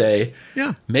 and I say,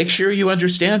 make sure you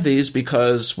understand these,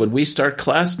 because when we start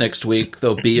class next week,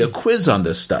 there'll be a quiz on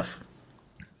this stuff.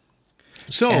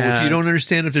 So if you don't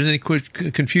understand, if there's any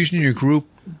confusion in your group,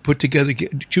 put together,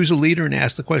 choose a leader and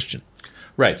ask the question.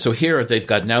 Right. So here they've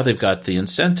got the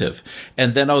incentive,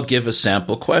 and then I'll give a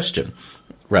sample question.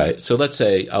 Right. So let's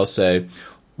say I'll say,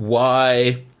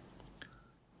 in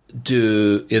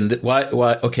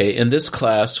this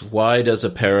class, why does a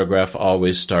paragraph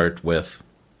always start with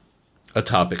a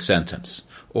topic sentence?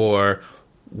 Or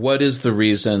what is the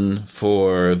reason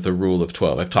for the rule of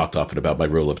 12? I've talked often about my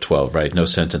rule of 12, right? No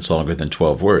sentence longer than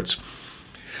 12 words.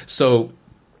 So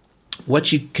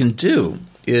what you can do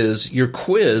is your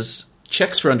quiz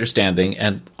checks for understanding,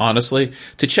 and honestly,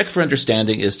 to check for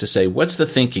understanding is to say, what's the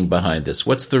thinking behind this?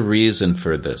 What's the reason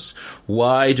for this?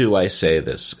 Why do I say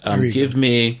this? Give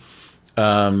me,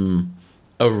 the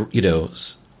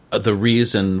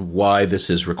reason why this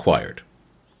is required.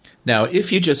 Now,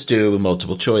 if you just do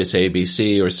multiple choice A, B,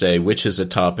 C, or say which is a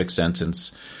topic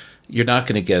sentence, you're not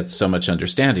going to get so much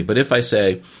understanding. But if I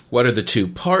say, what are the two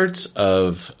parts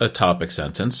of a topic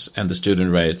sentence, and the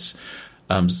student writes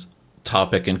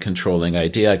topic and controlling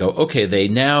idea, I go, okay, they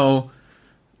now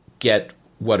get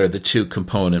what are the two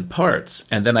component parts.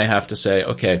 And then I have to say,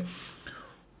 okay,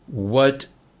 what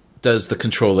does the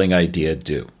controlling idea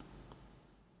do?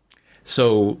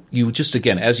 So you just,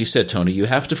 again, as you said, Tony, you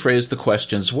have to phrase the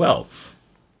questions well.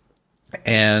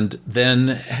 And then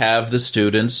have the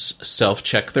students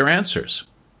self-check their answers.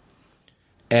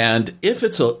 And if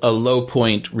it's a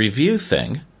low-point review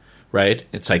thing, right?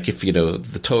 It's like if,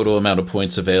 the total amount of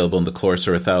points available in the course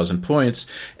are 1,000 points,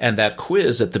 and that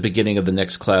quiz at the beginning of the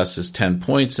next class is 10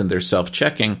 points, and they're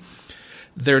self-checking,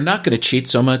 they're not going to cheat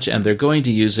so much, and they're going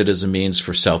to use it as a means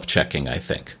for self-checking, I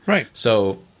think. Right.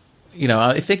 So,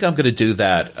 I think I'm going to do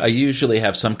that. I usually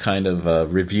have some kind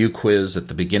of review quiz at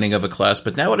the beginning of a class,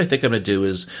 but now what I think I'm going to do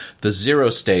is the zero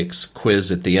stakes quiz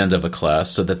at the end of a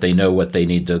class so that they know what they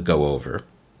need to go over.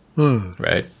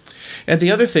 Right? And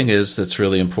the other thing that's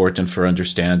really important for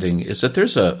understanding is that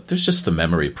there's just the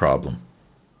memory problem,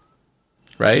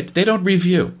 right? They don't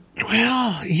review.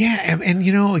 Well, yeah,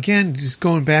 and again, just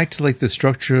going back to the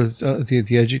structure of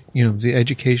the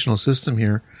educational system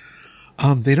here,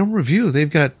 they don't review. They've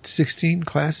got 16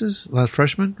 classes, a lot of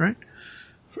freshmen, right?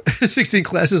 16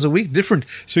 classes a week, different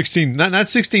 16, not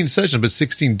 16 sessions, but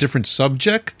 16 different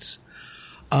subjects.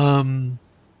 Yeah,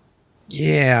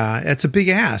 that's a big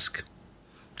ask.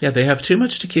 Yeah, they have too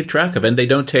much to keep track of, and they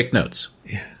don't take notes.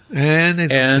 Yeah, and they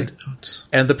don't take notes.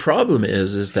 And the problem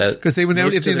is that because they would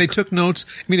never, if they took notes,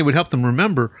 it would help them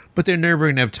remember, but they're never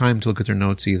going to have time to look at their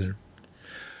notes either.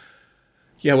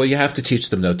 Yeah, well, you have to teach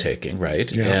them note taking,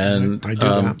 right? Yeah, and I do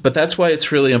that. But that's why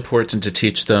it's really important to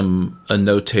teach them a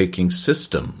note taking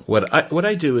system. What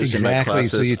I do is in my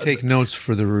classes, so you take notes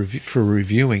for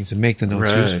reviewing to make the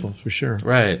notes useful for sure.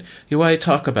 Right. I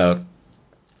talk about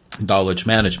knowledge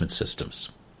management systems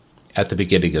at the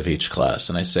beginning of each class.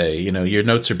 And I say, your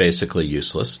notes are basically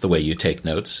useless, the way you take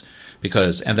notes,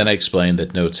 and then I explain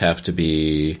that notes have to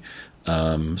be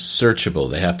searchable,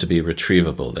 they have to be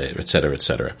retrievable, et cetera, et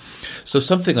cetera. So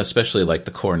something especially like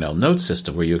the Cornell note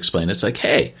system where you explain, it's like,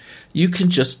 hey, you can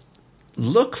just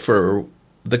look for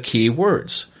the key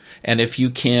words. And if you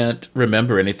can't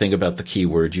remember anything about the key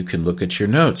word, you can look at your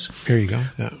notes. There you go.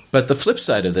 Yeah. But the flip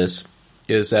side of this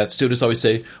is that students always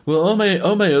say, well, all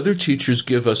my other teachers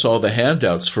give us all the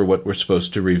handouts for what we're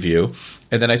supposed to review.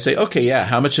 And then I say, okay, yeah,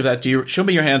 how much of that do you – show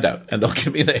me your handout. And they'll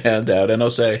give me the handout, and I'll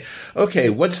say, okay,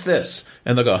 what's this?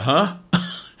 And they'll go, huh?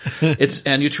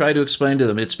 And you try to explain to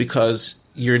them it's because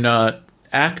you're not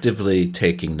actively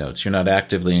taking notes. You're not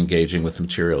actively engaging with the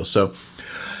material. So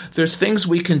there's things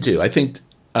we can do. I think,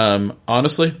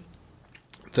 honestly,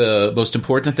 the most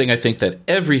important thing I think that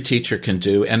every teacher can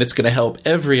do, and it's going to help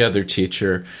every other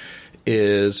teacher,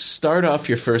 is start off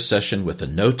your first session with a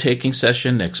note-taking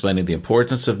session, explaining the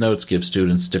importance of notes, give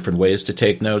students different ways to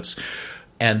take notes,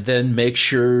 and then make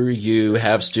sure you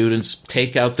have students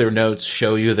take out their notes,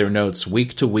 show you their notes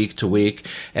week to week to week.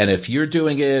 And if you're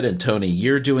doing it, and Tony,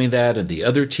 you're doing that, and the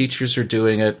other teachers are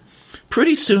doing it,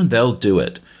 pretty soon they'll do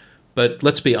it. But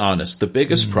let's be honest, the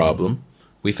biggest problem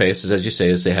we face is, as you say,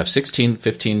 is they have 16,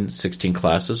 15, 16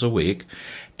 classes a week,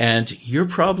 and you're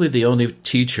probably the only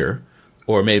teacher,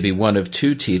 or maybe one of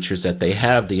two teachers that they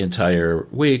have the entire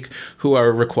week, who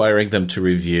are requiring them to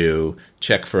review,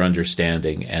 check for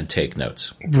understanding, and take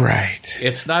notes. Right.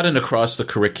 It's not an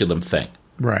across-the-curriculum thing.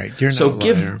 Right. You're so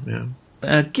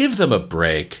not give them a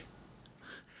break.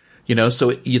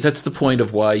 So that's the point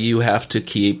of why you have to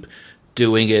keep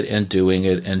doing it and doing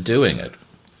it and doing it.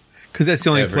 Because that's the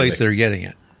only place they're getting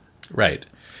it. Right.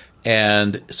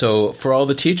 And so for all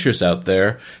the teachers out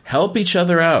there, help each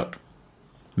other out.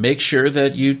 Make sure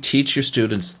that you teach your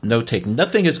students note-taking.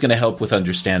 Nothing is going to help with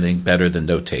understanding better than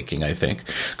note-taking, I think.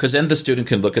 Because then the student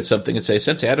can look at something and say,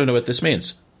 Sensei, I don't know what this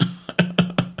means.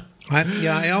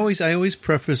 I always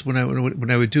preface when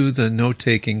I would do the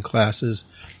note-taking classes,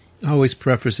 I always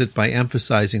preface it by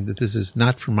emphasizing that this is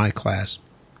not for my class.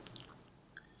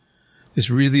 This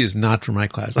really is not for my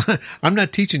class. I'm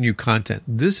not teaching you content.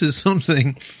 This is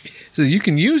something, so you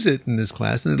can use it in this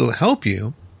class and it'll help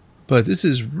you, but this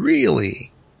is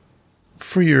really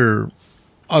for your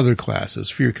other classes,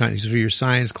 for your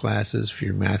science classes, for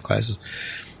your math classes,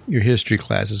 your history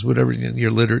classes, whatever,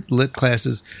 your lit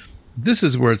classes. This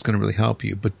is where it's going to really help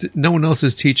you, but no one else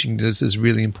is teaching this is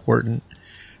really important.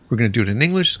 We're going to do it in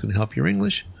English. It's going to help your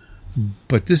English.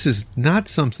 But this is not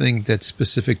something that's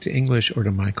specific to English or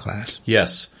to my class.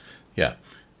 Yes. Yeah.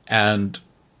 And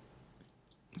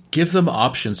give them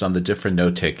options on the different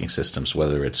note-taking systems,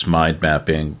 whether it's mind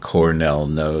mapping, Cornell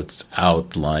notes,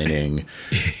 outlining.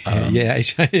 I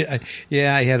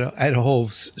had a whole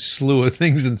slew of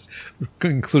things,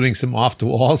 including some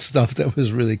off-the-wall stuff that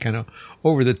was really kind of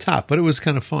over the top, but it was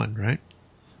kind of fun, right?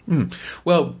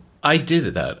 Well, I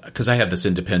did that because I had this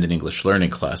independent English learning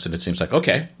class, and it seems like,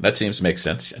 okay, that seems to make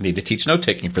sense. I need to teach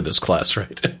note-taking for this class,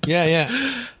 right? Yeah.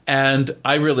 And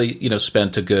I really,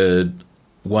 spent a good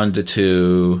 1 to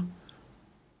 2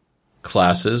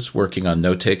 classes working on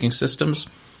note-taking systems.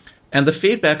 And the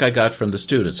feedback I got from the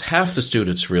students, half the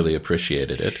students really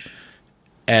appreciated it.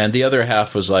 And the other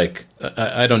half was like,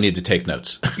 I don't need to take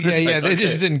notes. They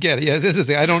just didn't get it. Yeah, this is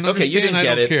I don't understand. Okay, you didn't get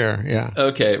it. I don't care. Yeah.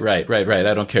 Okay, right.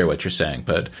 I don't care what you're saying.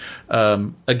 But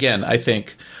again, I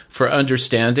think for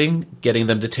understanding, getting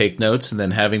them to take notes and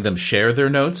then having them share their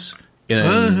notes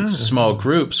in small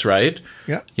groups, right?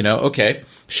 Yeah. Okay,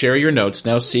 share your notes.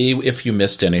 Now see if you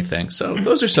missed anything. So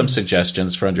those are some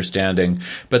suggestions for understanding.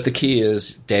 But the key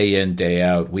is day in, day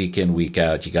out, week in, week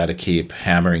out. You got to keep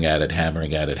hammering at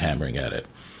it.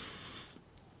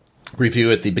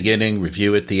 Review at the beginning,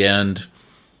 review at the end,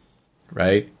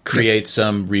 right? Create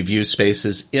some review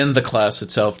spaces in the class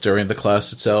itself, during the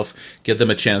class itself. Give them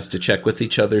a chance to check with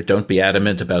each other. Don't be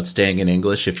adamant about staying in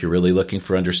English if you're really looking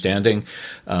for understanding.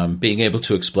 Being able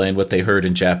to explain what they heard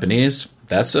in Japanese,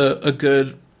 that's a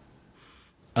good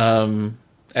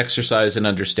exercise in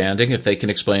understanding. If they can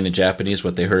explain in Japanese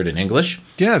what they heard in English.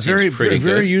 Yeah,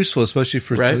 very useful, especially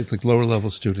for like lower level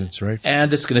students, right?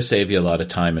 And it's going to save you a lot of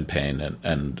time and pain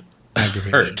and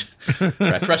hurt,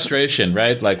 right? Frustration,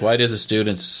 right? Like, why did the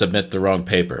students submit the wrong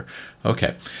paper?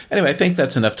 Okay. Anyway, I think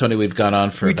that's enough, Tony. We've gone on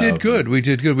for We did good. We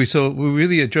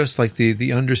really addressed like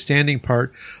the understanding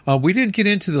part. We didn't get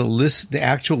into the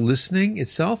actual listening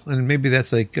itself, and maybe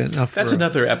that's like enough. That's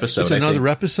another episode. It's another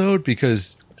episode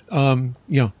because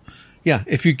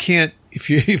if you can't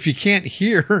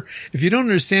hear, if you don't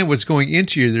understand what's going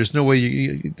into you, there's no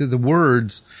way the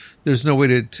words. There's no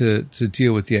way to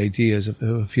deal with the ideas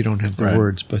if you don't have the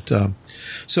words. But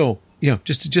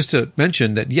just to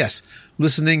mention that, yes,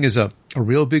 listening is a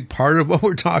real big part of what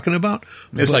we're talking about.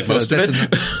 It's like most of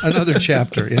it. Another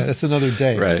chapter. Yeah, that's another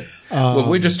day. Right. Well,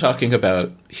 we're just talking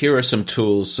about here are some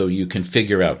tools so you can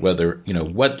figure out whether,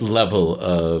 what level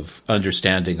of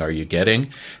understanding are you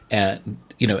getting, and,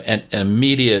 an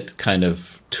immediate kind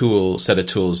of set of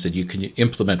tools that you can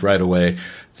implement right away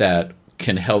that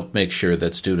can help make sure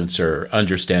that students are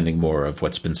understanding more of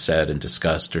what's been said and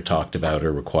discussed or talked about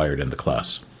or required in the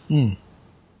class.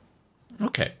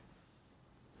 Okay.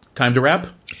 Time to wrap?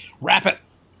 Wrap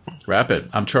it.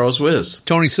 I'm Charles Wiz.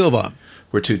 Tony Silva.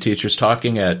 We're two teachers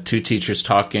talking at Two Teachers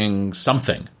Talking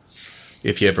something.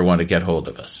 if you ever want to get hold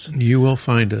of us. You will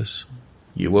find us.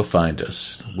 You will find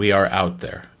us. We are out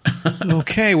there.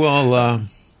 Okay, well,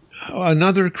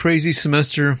 another crazy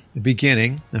semester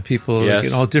beginning. People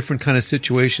in all different kind of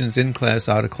situations, in class,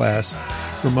 out of class,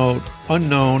 remote,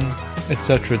 unknown,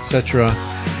 etc., etc.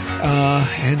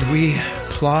 And we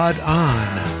plod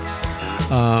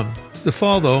on. The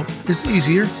fall, though, is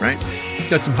easier, right?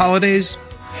 Got some holidays.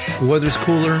 The weather's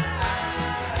cooler.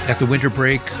 Got the winter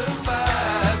break.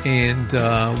 And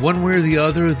one way or the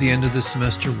other, the end of the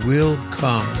semester will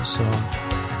come. So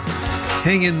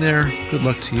hang in there. Good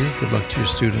luck to you. Good luck to your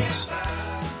students.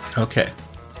 Okay.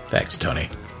 Thanks, Tony.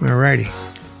 All righty.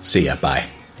 See ya. Bye.